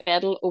and a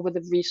battle over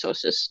the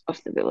resources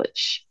of the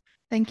village.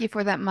 Thank you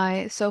for that,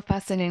 Mai. So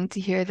fascinating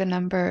to hear the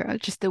number,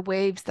 just the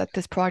waves that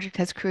this project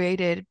has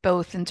created,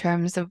 both in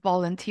terms of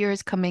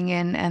volunteers coming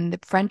in and the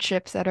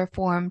friendships that are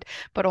formed,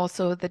 but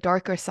also the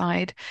darker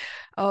side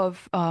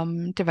of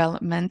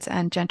development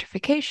and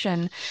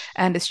gentrification.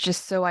 And it's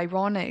just so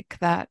ironic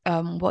that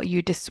what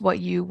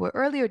you were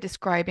earlier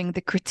describing,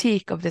 the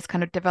critique of this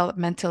kind of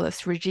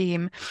developmentalist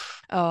regime,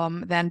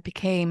 then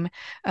became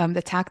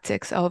the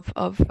tactics of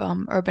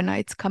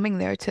urbanites coming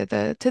there to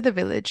the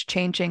village,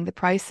 changing the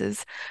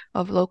prices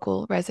of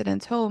local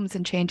residents' homes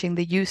and changing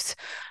the use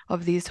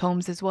of these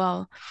homes as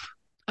well.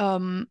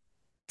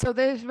 So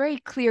there's very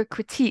clear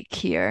critique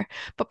here,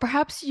 but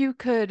perhaps you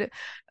could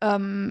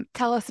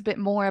tell us a bit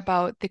more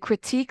about the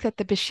critique that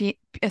the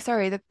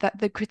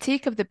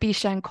critique of the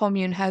Bishan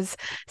commune has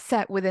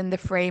set within the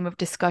frame of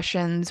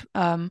discussions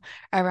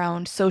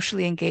around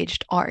socially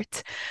engaged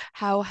art.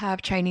 How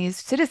have Chinese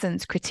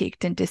citizens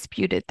critiqued and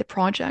disputed the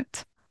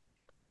project?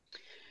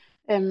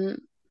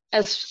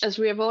 As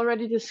we have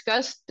already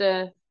discussed,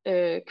 the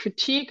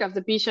critique of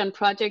the Bishan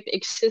project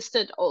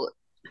existed all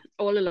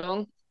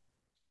along.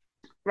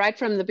 Right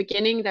from the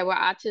beginning, there were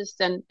artists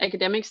and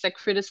academics that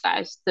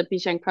criticized the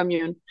Bishan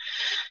commune.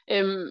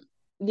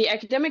 The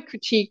academic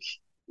critique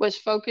was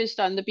focused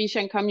on the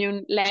Bishan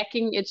commune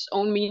lacking its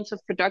own means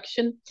of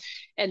production,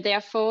 and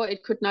therefore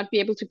it could not be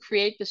able to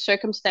create the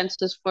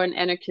circumstances for an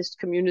anarchist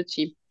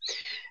community.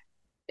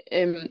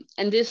 And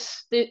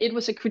it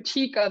was a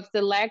critique of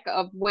the lack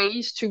of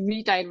ways to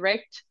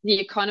redirect the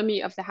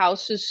economy of the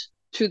houses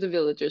to the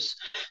villagers.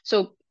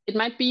 So it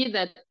might be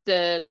that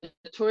the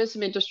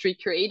tourism industry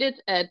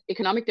created an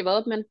economic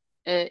development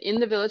in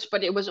the village,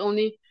 but it was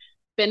only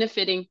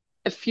benefiting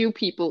a few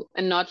people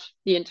and not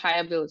the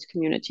entire village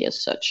community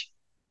as such.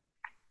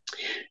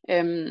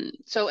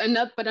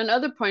 But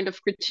another point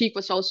of critique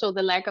was also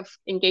the lack of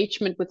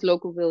engagement with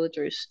local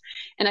villagers.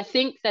 And I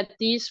think that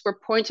these were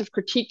points of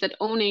critique that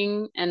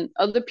owning and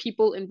other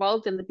people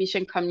involved in the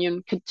Bishan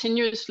commune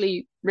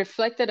continuously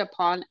reflected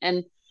upon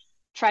and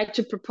tried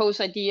to propose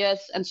ideas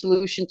and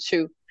solutions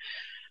to.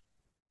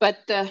 But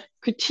the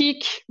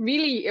critique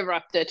really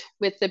erupted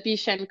with the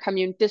Bishan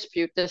commune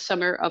dispute the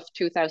summer of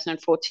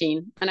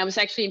 2014. And I was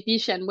actually in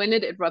Bishan when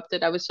it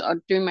erupted. I was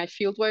doing my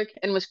fieldwork,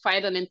 and it was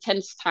quite an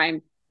intense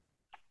time.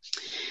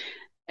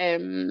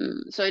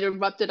 So it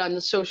erupted on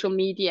the social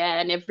media,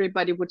 and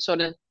everybody would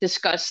sort of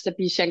discuss the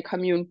Bishan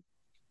commune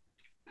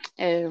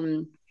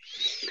and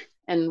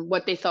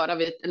what they thought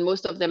of it. And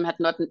most of them had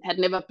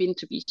never been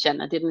to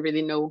Bishan. I didn't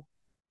really know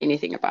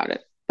anything about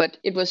it, but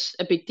it was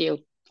a big deal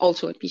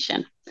also at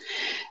Bishan.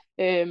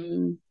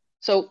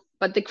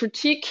 But the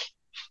critique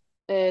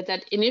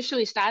that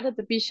initially started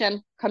the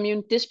Bishan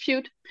commune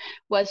dispute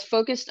was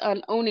focused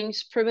on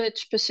owning's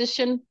privileged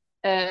position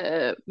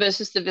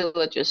versus the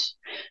villagers.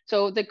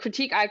 So the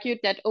critique argued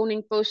that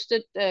owning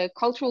boasted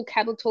cultural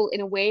capital in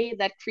a way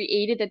that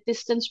created a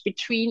distance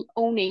between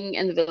owning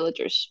and the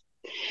villagers.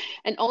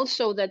 And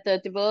also that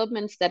the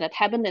developments that had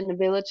happened in the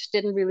village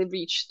didn't really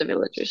reach the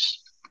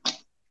villagers.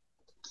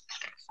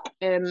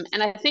 And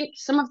I think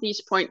some of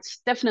these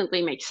points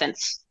definitely make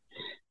sense.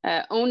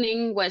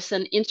 Owning was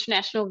an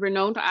international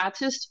renowned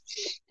artist,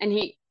 and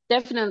he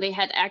definitely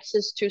had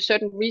access to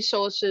certain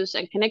resources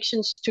and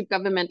connections to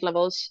government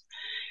levels.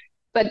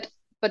 But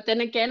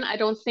then again, I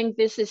don't think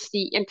this is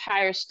the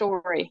entire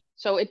story.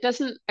 So it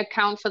doesn't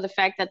account for the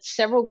fact that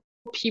several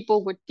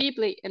people were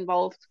deeply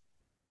involved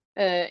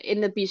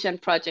in the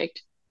Bishan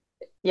project.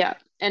 Yeah,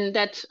 and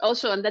that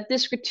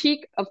this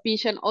critique of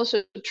Bishan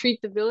also treat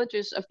the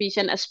villagers of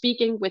Bishan as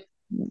speaking with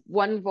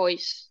one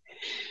voice.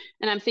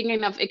 And I'm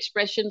thinking of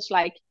expressions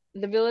like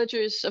the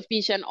villagers of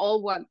Bishan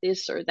all want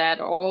this or that,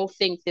 or all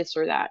think this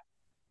or that.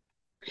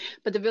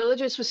 But the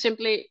villagers were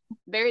simply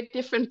very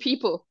different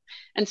people.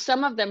 And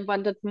some of them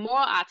wanted more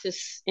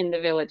artists in the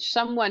village.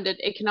 Some wanted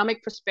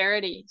economic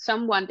prosperity.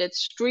 Some wanted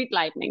street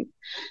lighting.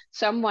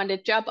 Some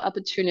wanted job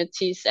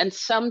opportunities. And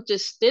some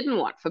just didn't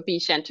want for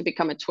Bishan to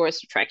become a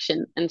tourist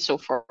attraction and so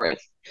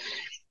forth.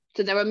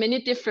 So there were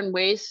many different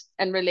ways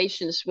and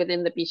relations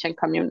within the Bishan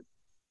commune.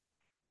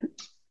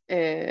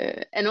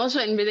 And also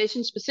in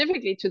relation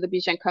specifically to the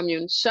Bishan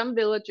commune, some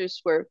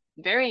villagers were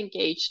very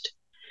engaged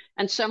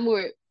and some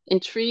were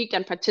intrigued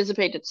and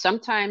participated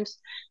sometimes.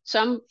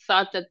 Some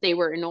thought that they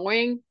were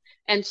annoying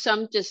and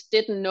some just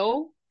didn't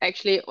know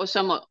actually, or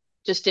some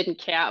just didn't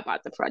care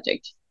about the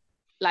project,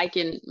 like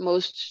in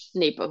most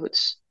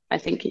neighborhoods. I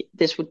think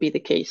this would be the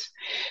case.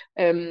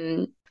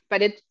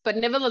 But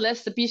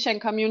nevertheless, the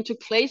Bishan commune took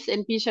place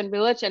in Bishan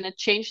village and it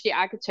changed the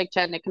architecture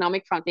and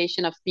economic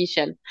foundation of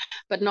Bishan,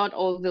 but not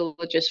all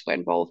villagers were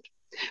involved.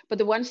 But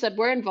the ones that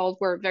were involved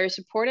were very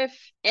supportive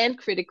and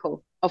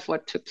critical of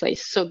what took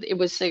place. So it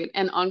was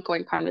an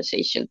ongoing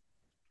conversation.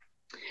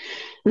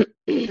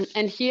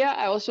 And here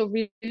I also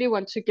really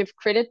want to give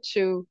credit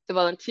to the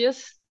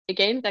volunteers,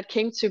 again, that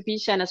came to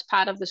Bishan as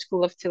part of the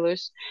School of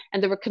Tillers,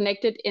 and they were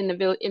connected in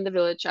the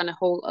village on a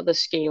whole other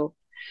scale.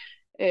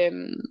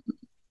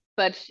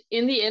 But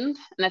in the end,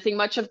 and I think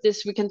much of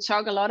this, we can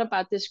talk a lot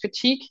about this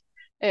critique,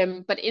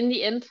 but in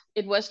the end,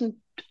 it wasn't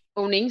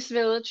Oning's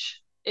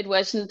village, it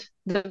wasn't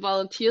the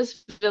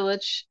volunteers'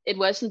 village, it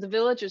wasn't the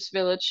villagers'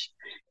 village,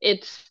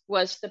 it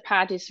was the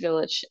party's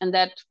village. And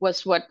that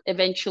was what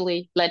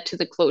eventually led to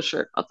the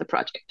closure of the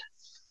project.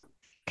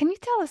 Can you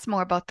tell us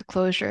more about the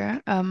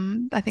closure?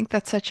 I think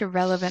that's such a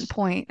relevant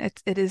point.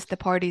 It is the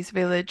party's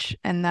village,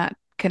 and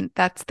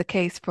that's the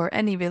case for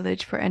any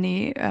village, for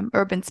any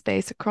urban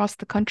space across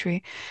the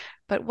country.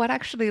 But what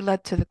actually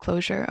led to the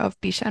closure of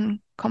Bishan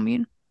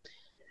Commune?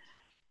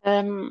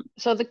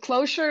 So the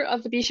closure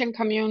of the Bishan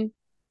Commune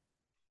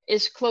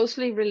is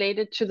closely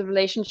related to the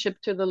relationship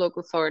to the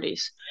local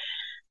authorities.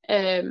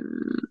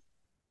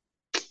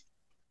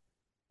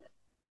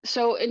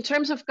 So in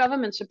terms of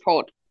government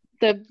support,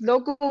 the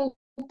local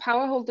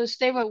power holders,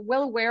 they were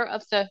well aware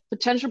of the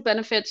potential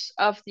benefits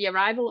of the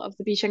arrival of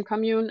the Bishan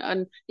commune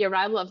and the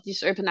arrival of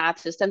these urban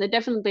artists. And they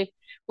definitely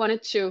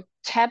wanted to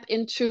tap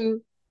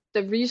into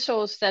the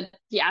resource that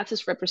the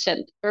artists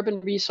represent, urban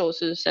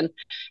resources and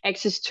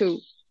access to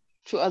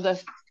other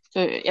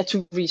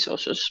to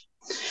resources.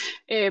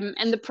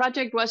 And the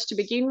project was, to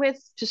begin with,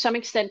 to some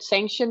extent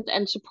sanctioned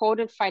and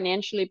supported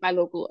financially by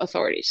local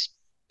authorities.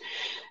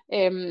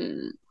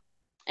 And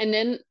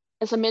then,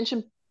 as I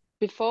mentioned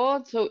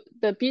before, so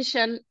the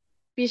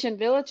Bishan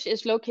village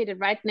is located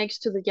right next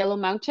to the Yellow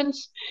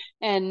Mountains,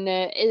 and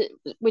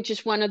which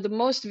is one of the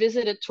most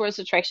visited tourist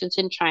attractions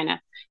in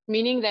China,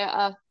 meaning there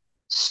are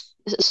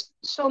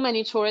so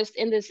many tourists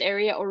in this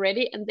area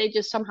already, and they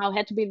just somehow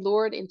had to be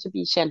lured into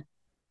Bishan.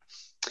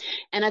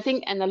 And I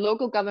think, and the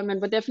local government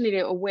were definitely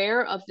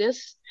aware of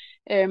this.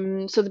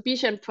 So the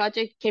Bishan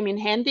project came in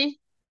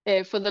handy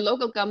for the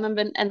local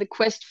government and the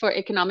quest for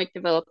economic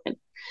development.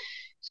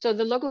 So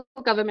the local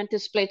government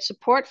displayed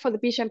support for the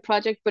Bishan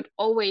project, but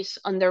always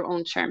on their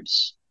own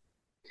terms.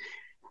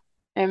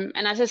 And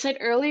as I said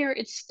earlier,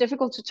 it's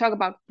difficult to talk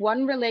about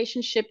one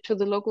relationship to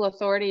the local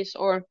authorities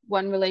or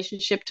one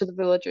relationship to the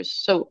villagers.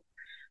 So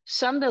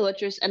some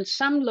villagers and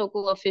some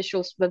local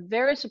officials were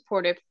very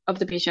supportive of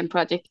the Bishan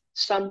project,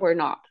 some were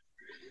not.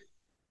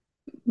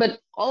 But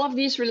all of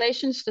these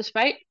relations,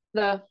 despite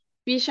the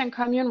Bishan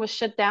commune was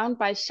shut down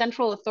by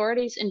central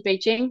authorities in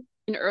Beijing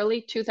in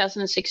early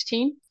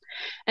 2016,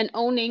 and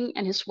Oning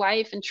and his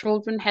wife and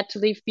children had to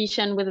leave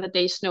Bishan with a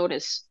day's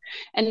notice.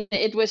 And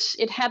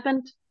it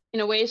happened in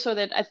a way so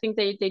that I think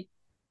they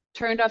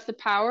turned off the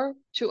power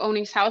to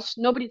Oning's house.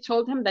 Nobody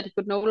told him that he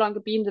could no longer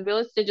be in the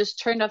village. They just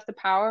turned off the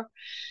power.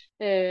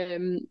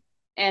 And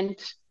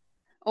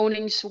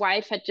Oning's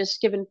wife had just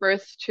given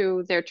birth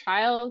to their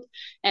child.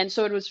 And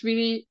so it was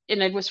really,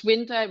 and it was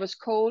winter, it was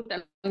cold,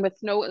 and with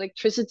no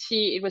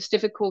electricity, it was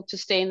difficult to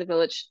stay in the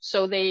village.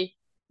 So they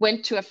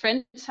went to a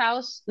friend's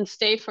house and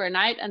stayed for a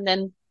night, and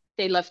then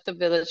they left the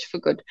village for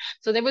good.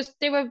 So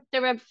they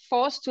were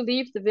forced to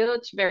leave the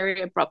village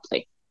very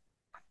abruptly.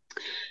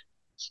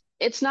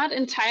 It's not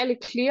entirely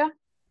clear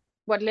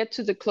what led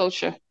to the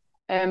closure,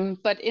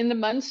 but in the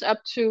months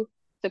up to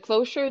the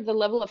closure, the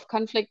level of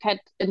conflict had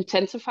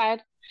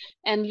intensified,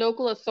 and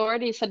local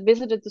authorities had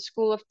visited the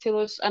School of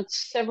Tillers on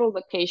several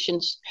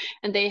occasions,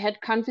 and they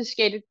had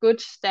confiscated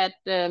goods that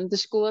the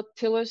School of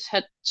Tillers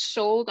had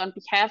sold on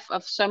behalf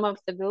of some of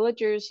the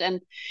villagers,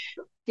 and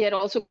they had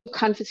also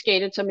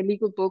confiscated some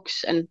illegal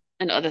books and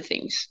other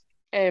things.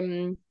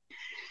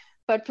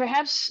 But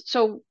perhaps,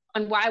 so,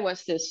 and why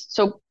was this?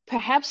 So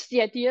perhaps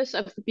the ideas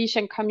of the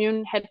Bishan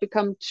commune had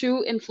become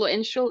too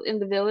influential in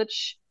the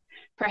village.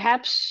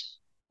 Perhaps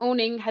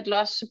Oning had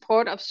lost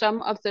support of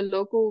some of the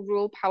local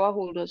rural power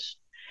holders.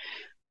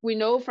 We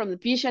know from the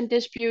Bishan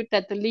dispute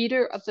that the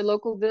leader of the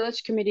local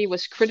village committee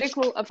was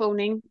critical of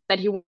Oning, that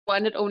he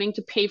wanted Oning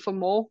to pay for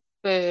more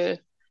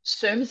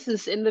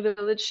services in the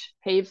village,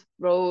 paved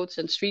roads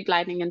and street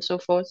lighting and so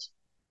forth.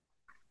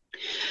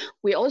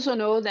 We also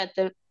know that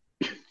the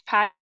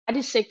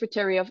party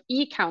secretary of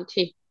E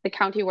County, the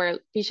county where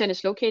Bishan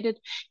is located,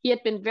 he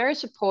had been very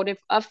supportive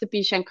of the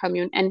Bishan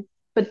commune,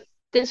 but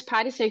this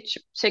party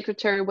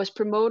secretary was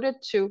promoted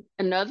to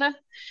another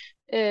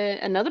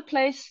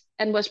place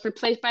and was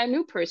replaced by a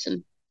new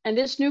person. And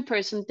this new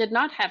person did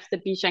not have the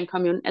Bishan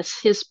commune as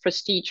his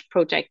prestige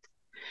project.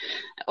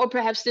 Or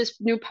perhaps this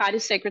new party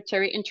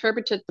secretary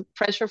interpreted the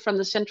pressure from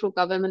the central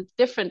government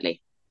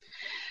differently.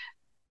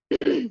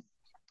 And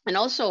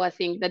also, I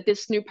think that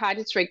this new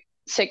party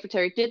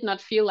secretary did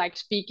not feel like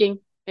speaking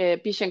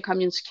Bishan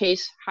Commune's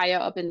case higher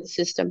up in the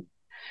system.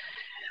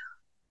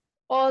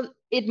 Or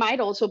it might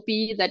also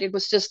be that it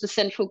was just the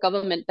central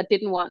government that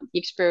didn't want the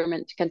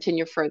experiment to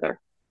continue further.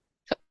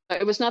 So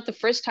it was not the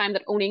first time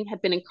that Oning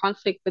had been in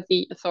conflict with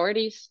the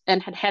authorities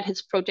and had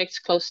his projects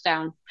closed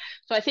down.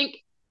 So I think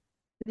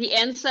the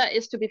answer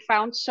is to be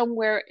found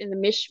somewhere in the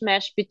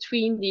mishmash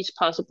between these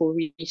possible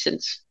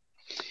reasons.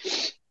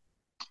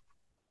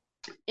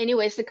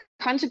 Anyways, the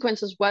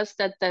consequences was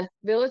that the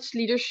village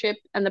leadership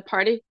and the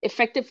party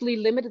effectively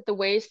limited the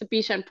ways the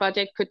Bishan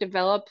project could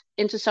develop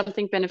into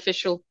something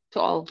beneficial to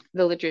all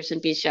villagers in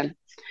Bishan.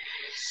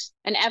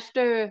 And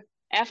after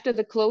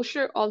the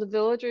closure, all the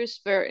villagers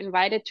were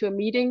invited to a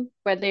meeting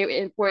where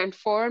they were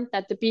informed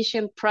that the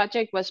Bishan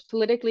project was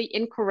politically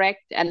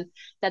incorrect and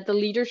that the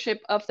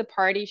leadership of the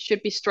party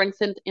should be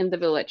strengthened in the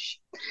village.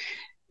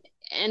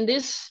 And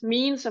this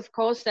means, of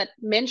course, that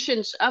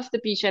mentions of the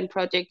Bishan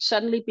project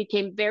suddenly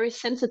became very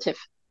sensitive,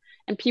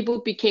 and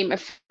people became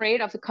afraid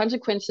of the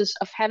consequences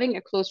of having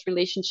a close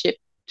relationship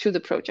to the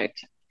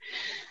project.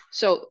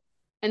 So,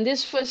 and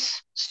this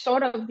was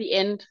sort of the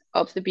end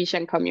of the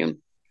Bishan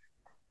commune,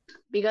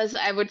 because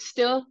I would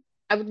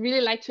really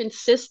like to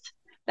insist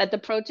that the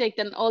project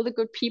and all the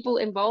good people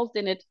involved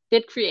in it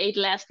did create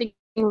lasting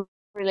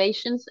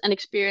relations and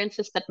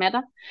experiences that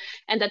matter,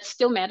 and that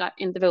still matter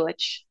in the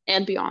village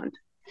and beyond.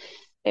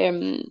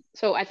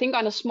 So I think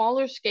on a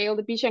smaller scale,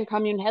 the Bishan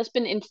commune has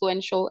been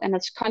influential and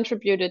has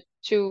contributed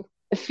to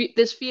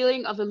this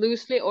feeling of a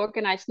loosely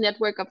organized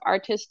network of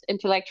artists,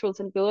 intellectuals,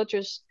 and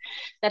villagers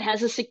that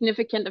has a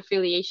significant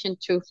affiliation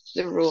to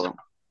the rural.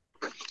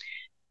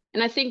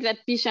 And I think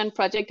that Bishan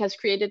project has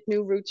created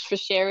new routes for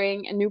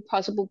sharing and new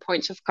possible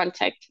points of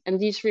contact, and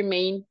these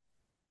remain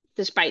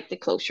despite the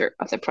closure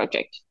of the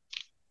project.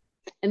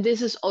 And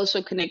this is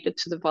also connected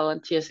to the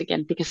volunteers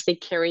again, because they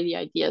carry the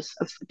ideas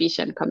of the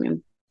Bishan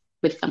commune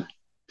with them.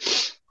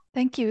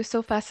 Thank you.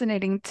 So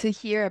fascinating to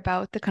hear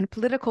about the kind of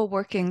political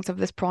workings of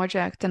this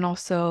project, and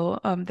also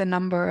the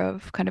number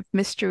of kind of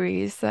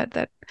mysteries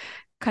that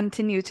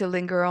continue to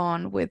linger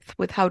on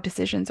with how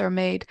decisions are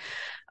made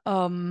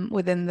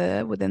within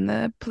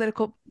the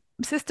political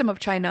system of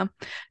China,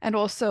 and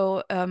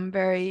also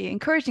very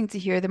encouraging to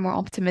hear the more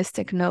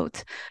optimistic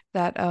note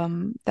that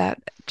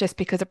just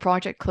because a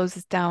project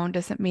closes down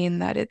doesn't mean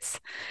that it's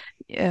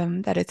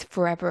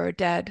forever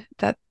dead.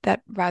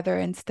 That rather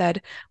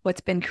instead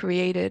what's been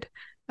created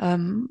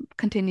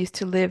continues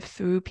to live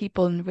through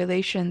people and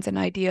relations and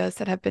ideas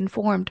that have been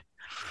formed.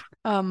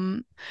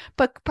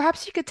 But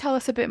perhaps you could tell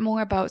us a bit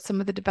more about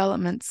some of the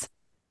developments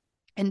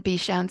in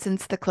Bishan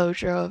since the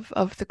closure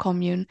of the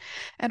commune.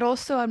 And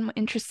also I'm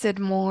interested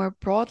more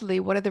broadly,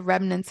 what are the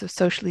remnants of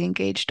socially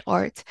engaged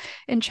art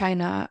in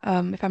China?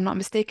 If I'm not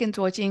mistaken,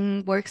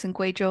 Zuojing works in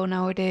Guizhou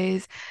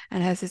nowadays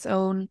and has his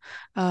own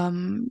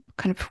kind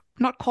of,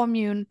 not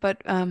commune,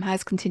 but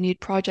has continued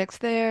projects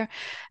there,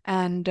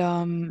 and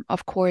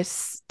of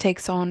course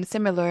takes on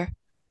similar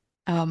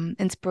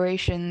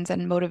inspirations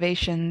and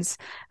motivations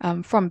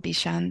from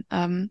Bishan.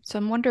 So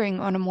I'm wondering,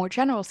 on a more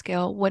general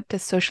scale, what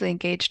does socially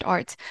engaged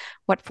art,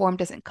 what form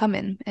does it come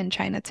in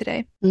China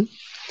today?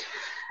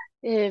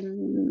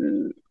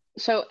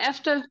 So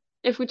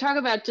if we talk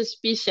about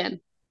just Bishan,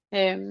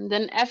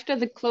 then after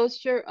the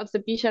closure of the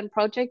Bishan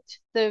project,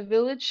 the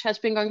village has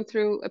been going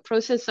through a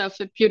process of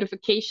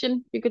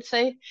beautification, you could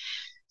say.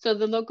 So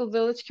the local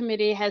village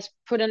committee has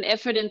put an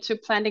effort into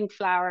planting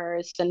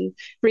flowers and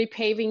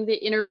repaving the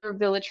inner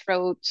village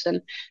roads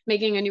and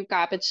making a new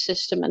garbage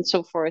system and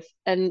so forth.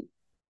 And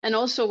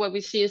also what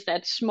we see is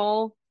that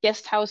small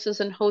guest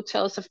houses and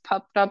hotels have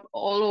popped up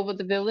all over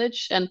the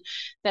village. And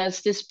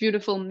there's this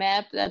beautiful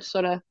map that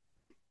sort of,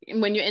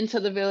 when you enter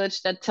the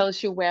village, that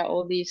tells you where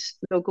all these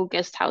local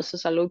guest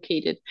houses are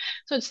located.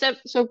 So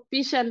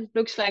Bishan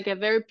looks like a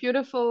very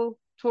beautiful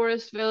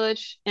tourist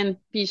village in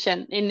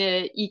Bishan, in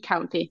E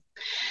County.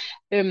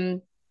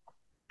 In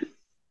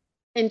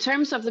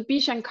terms of the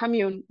Bishan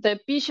commune, the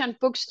Bishan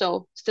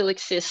bookstore still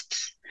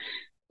exists,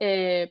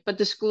 but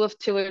the School of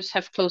Tillers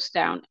have closed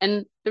down.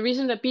 And the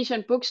reason that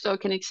Bishan bookstore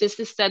can exist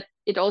is that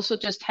it also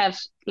just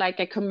has like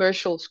a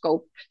commercial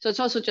scope. So it's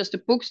also just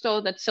a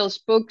bookstore that sells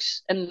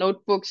books and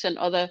notebooks and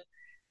other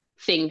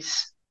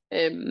things.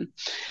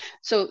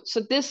 So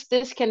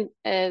this can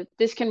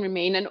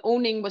remain. And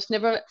Owning was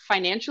never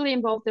financially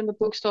involved in the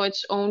bookstore.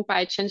 It's owned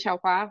by Chen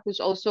Xiaohua, who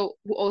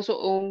also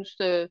owns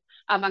the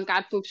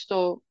avant-garde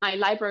bookstore,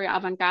 library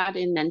Avant-Garde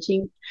in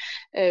Nanjing.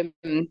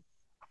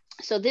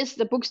 So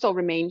the bookstore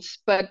remains,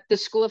 but the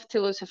School of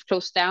Tillers have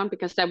closed down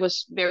because that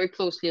was very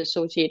closely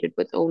associated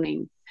with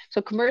Owning.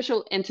 So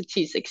commercial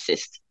entities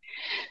exist.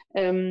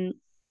 In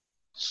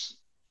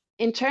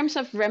terms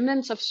of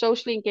remnants of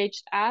socially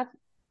engaged art,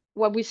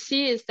 what we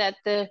see is that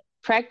the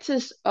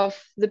practice of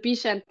the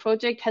Bishan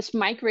project has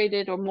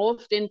migrated or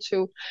morphed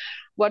into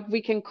what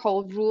we can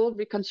call rural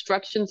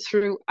reconstruction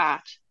through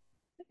art.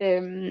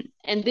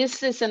 And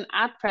this is an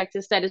art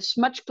practice that is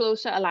much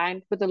closer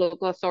aligned with the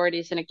local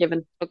authorities in a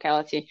given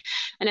locality.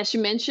 And as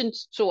you mentioned,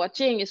 Zhuo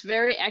Jing is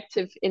very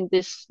active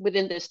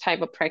within this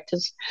type of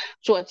practice.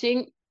 Zhuo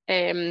Jing,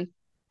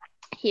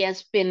 he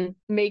has been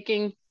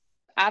making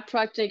art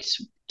projects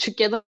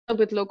together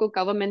with local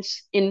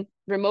governments in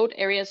remote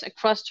areas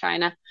across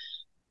China,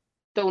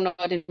 though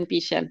not in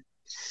Bishan.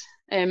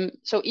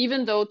 So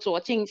even though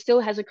Zhuo Jing still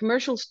has a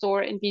commercial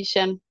store in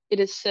Bishan, it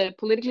is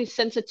politically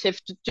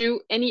sensitive to do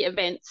any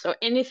events or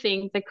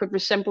anything that could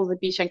resemble the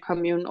Bishan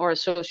Commune or a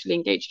socially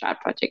engaged art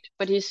project.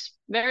 But he's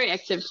very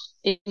active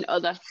in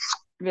other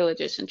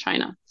villages in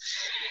China.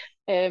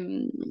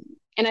 And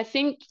I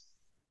think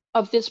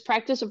of this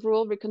practice of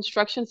rural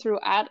reconstruction through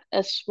art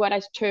as what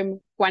I term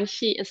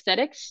guanxi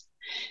aesthetics.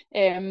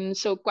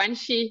 So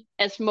guanxi,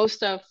 as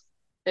most of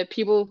the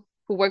people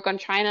who work on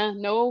China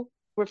know,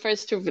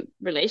 refers to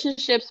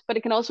relationships, but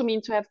it can also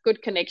mean to have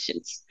good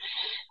connections.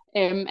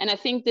 And I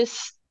think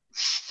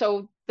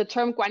so the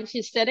term guanxi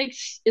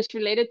aesthetics is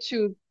related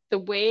to the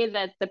way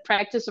that the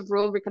practice of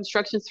rural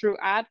reconstruction through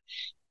art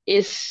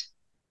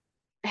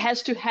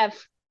has to have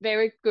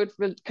very good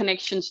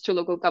connections to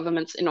local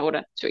governments in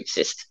order to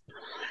exist.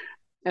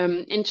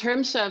 In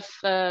terms of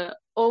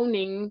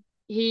Owning,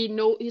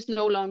 he's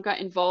no longer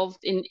involved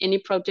in any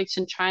projects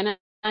in China.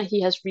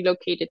 He has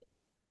relocated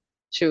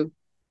to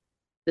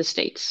the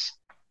States.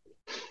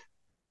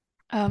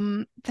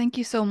 Thank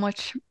you so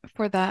much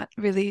for that.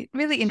 Really,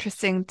 really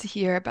interesting to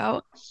hear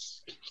about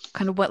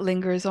kind of what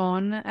lingers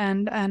on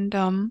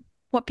and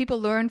what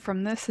people learn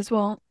from this as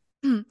well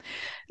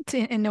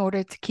in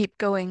order to keep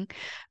going.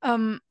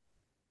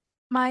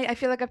 I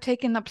feel like I've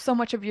taken up so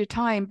much of your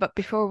time, but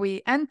before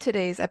we end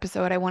today's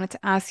episode, I wanted to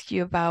ask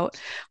you about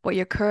what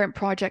your current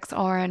projects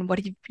are and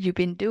what you've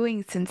been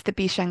doing since the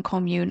Bishan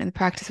Commune and the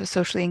practice of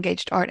socially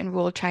engaged art in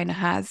rural China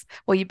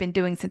what you've been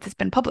doing since it's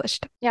been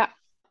published. Yeah.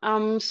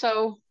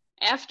 So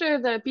after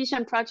the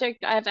Bishan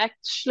project, I've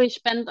actually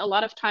spent a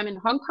lot of time in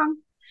Hong Kong,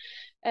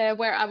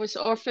 where I was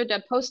offered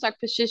a postdoc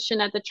position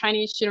at the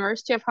Chinese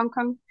University of Hong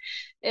Kong,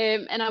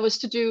 and I was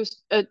to do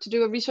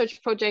a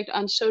research project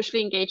on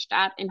socially engaged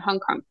art in Hong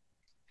Kong.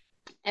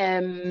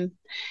 And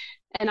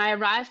I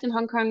arrived in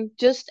Hong Kong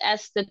just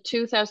as the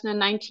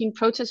 2019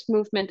 protest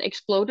movement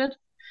exploded,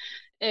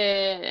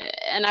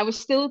 and I was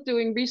still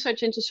doing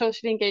research into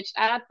socially engaged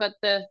art, but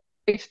the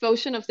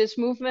explosion of this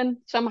movement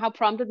somehow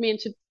prompted me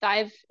to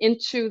dive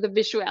into the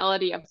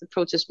visuality of the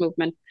protest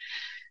movement.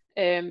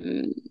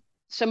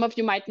 Some of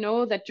you might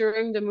know that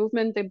during the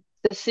movement, the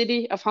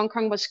city of Hong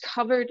Kong was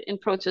covered in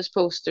protest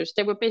posters.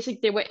 They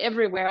were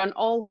everywhere on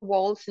all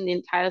walls in the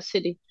entire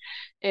city.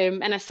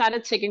 And I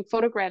started taking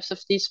photographs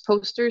of these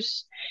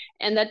posters,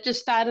 and that just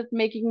started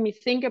making me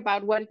think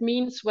about what it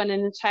means when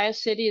an entire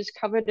city is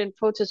covered in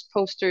protest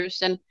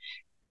posters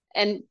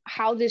and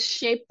how this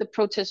shaped the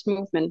protest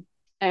movement.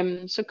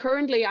 So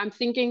currently I'm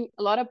thinking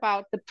a lot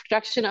about the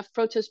production of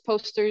protest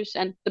posters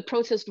and the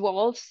protest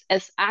walls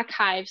as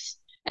archives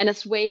and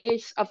as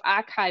ways of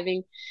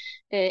archiving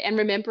and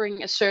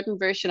remembering a certain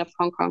version of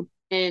Hong Kong.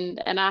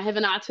 And I have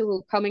an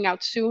article coming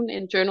out soon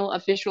in Journal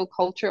of Visual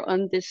Culture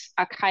on this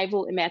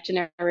archival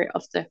imaginary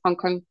of the Hong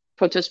Kong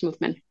protest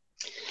movement.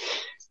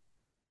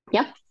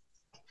 Yeah.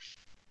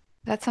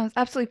 That sounds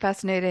absolutely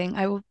fascinating.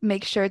 I will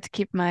make sure to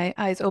keep my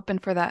eyes open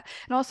for that.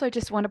 And also, I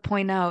just want to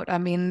point out, I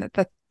mean,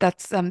 the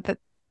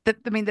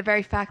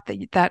very fact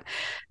that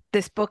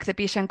this book, The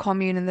Bishan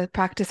Commune and the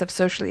Practice of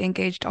Socially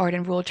Engaged Art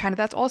in Rural China,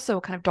 that's also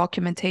a kind of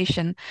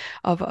documentation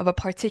of a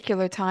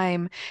particular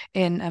time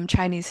in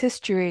Chinese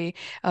history,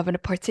 of a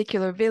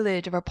particular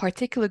village, of a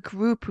particular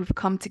group who've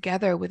come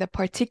together with a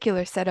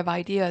particular set of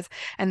ideas,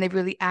 and they've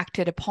really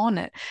acted upon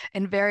it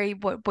in very,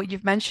 what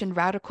you've mentioned,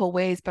 radical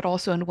ways, but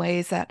also in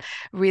ways that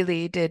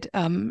really did,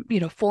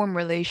 form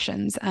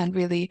relations and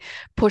really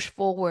push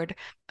forward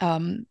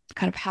kind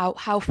of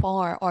how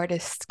far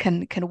artists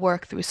can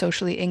work through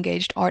socially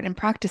engaged art and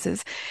practices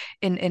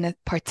in a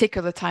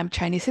particular time of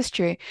Chinese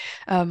history.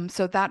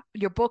 So that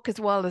your book as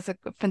well is a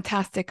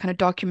fantastic kind of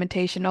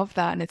documentation of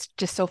that, and it's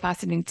just so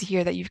fascinating to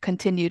hear that you've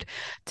continued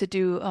to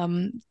do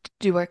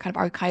a kind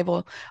of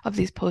archival of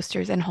these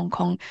posters in Hong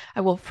Kong.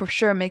 I will for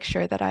sure make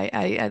sure that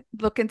I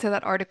look into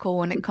that article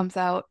when it comes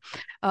out.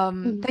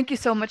 Thank you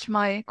so much,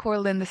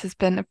 Corlin. This has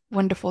been a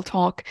wonderful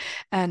talk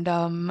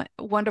and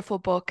wonderful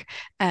book,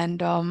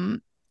 and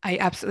I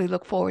absolutely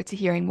look forward to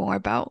hearing more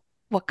about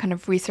what kind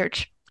of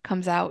research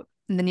comes out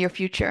in the near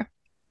future.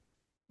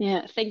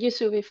 Yeah, thank you,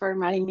 Suvi, for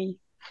inviting me.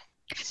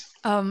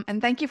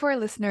 And thank you for our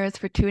listeners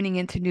for tuning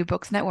into New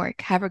Books Network.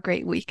 Have a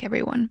great week,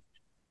 everyone.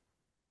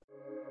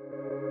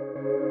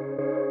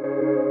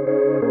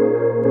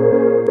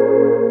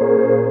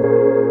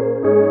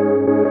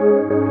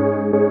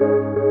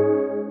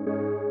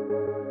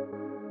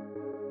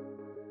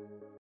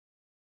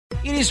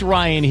 It is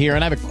Ryan here,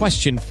 and I have a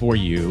question for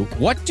you.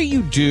 What do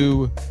you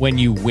do when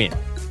you win?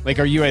 Like,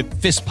 are you a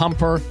fist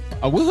pumper,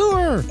 a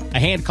woohooer, a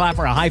hand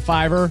clapper, a high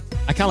fiver?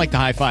 I kind of like the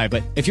high five,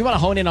 but if you want to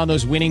hone in on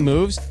those winning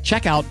moves,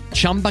 check out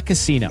Chumba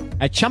Casino.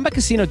 At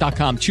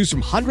ChumbaCasino.com, choose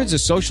from hundreds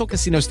of social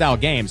casino-style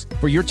games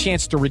for your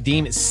chance to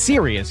redeem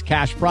serious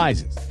cash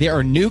prizes. There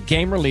are new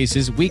game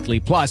releases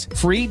weekly, plus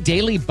free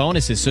daily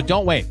bonuses. So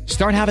don't wait.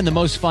 Start having the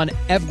most fun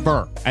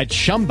ever at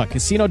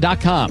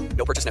ChumbaCasino.com.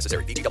 No purchase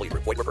necessary. VGW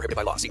Group. Void where prohibited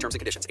by law. See terms and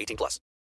conditions. 18+.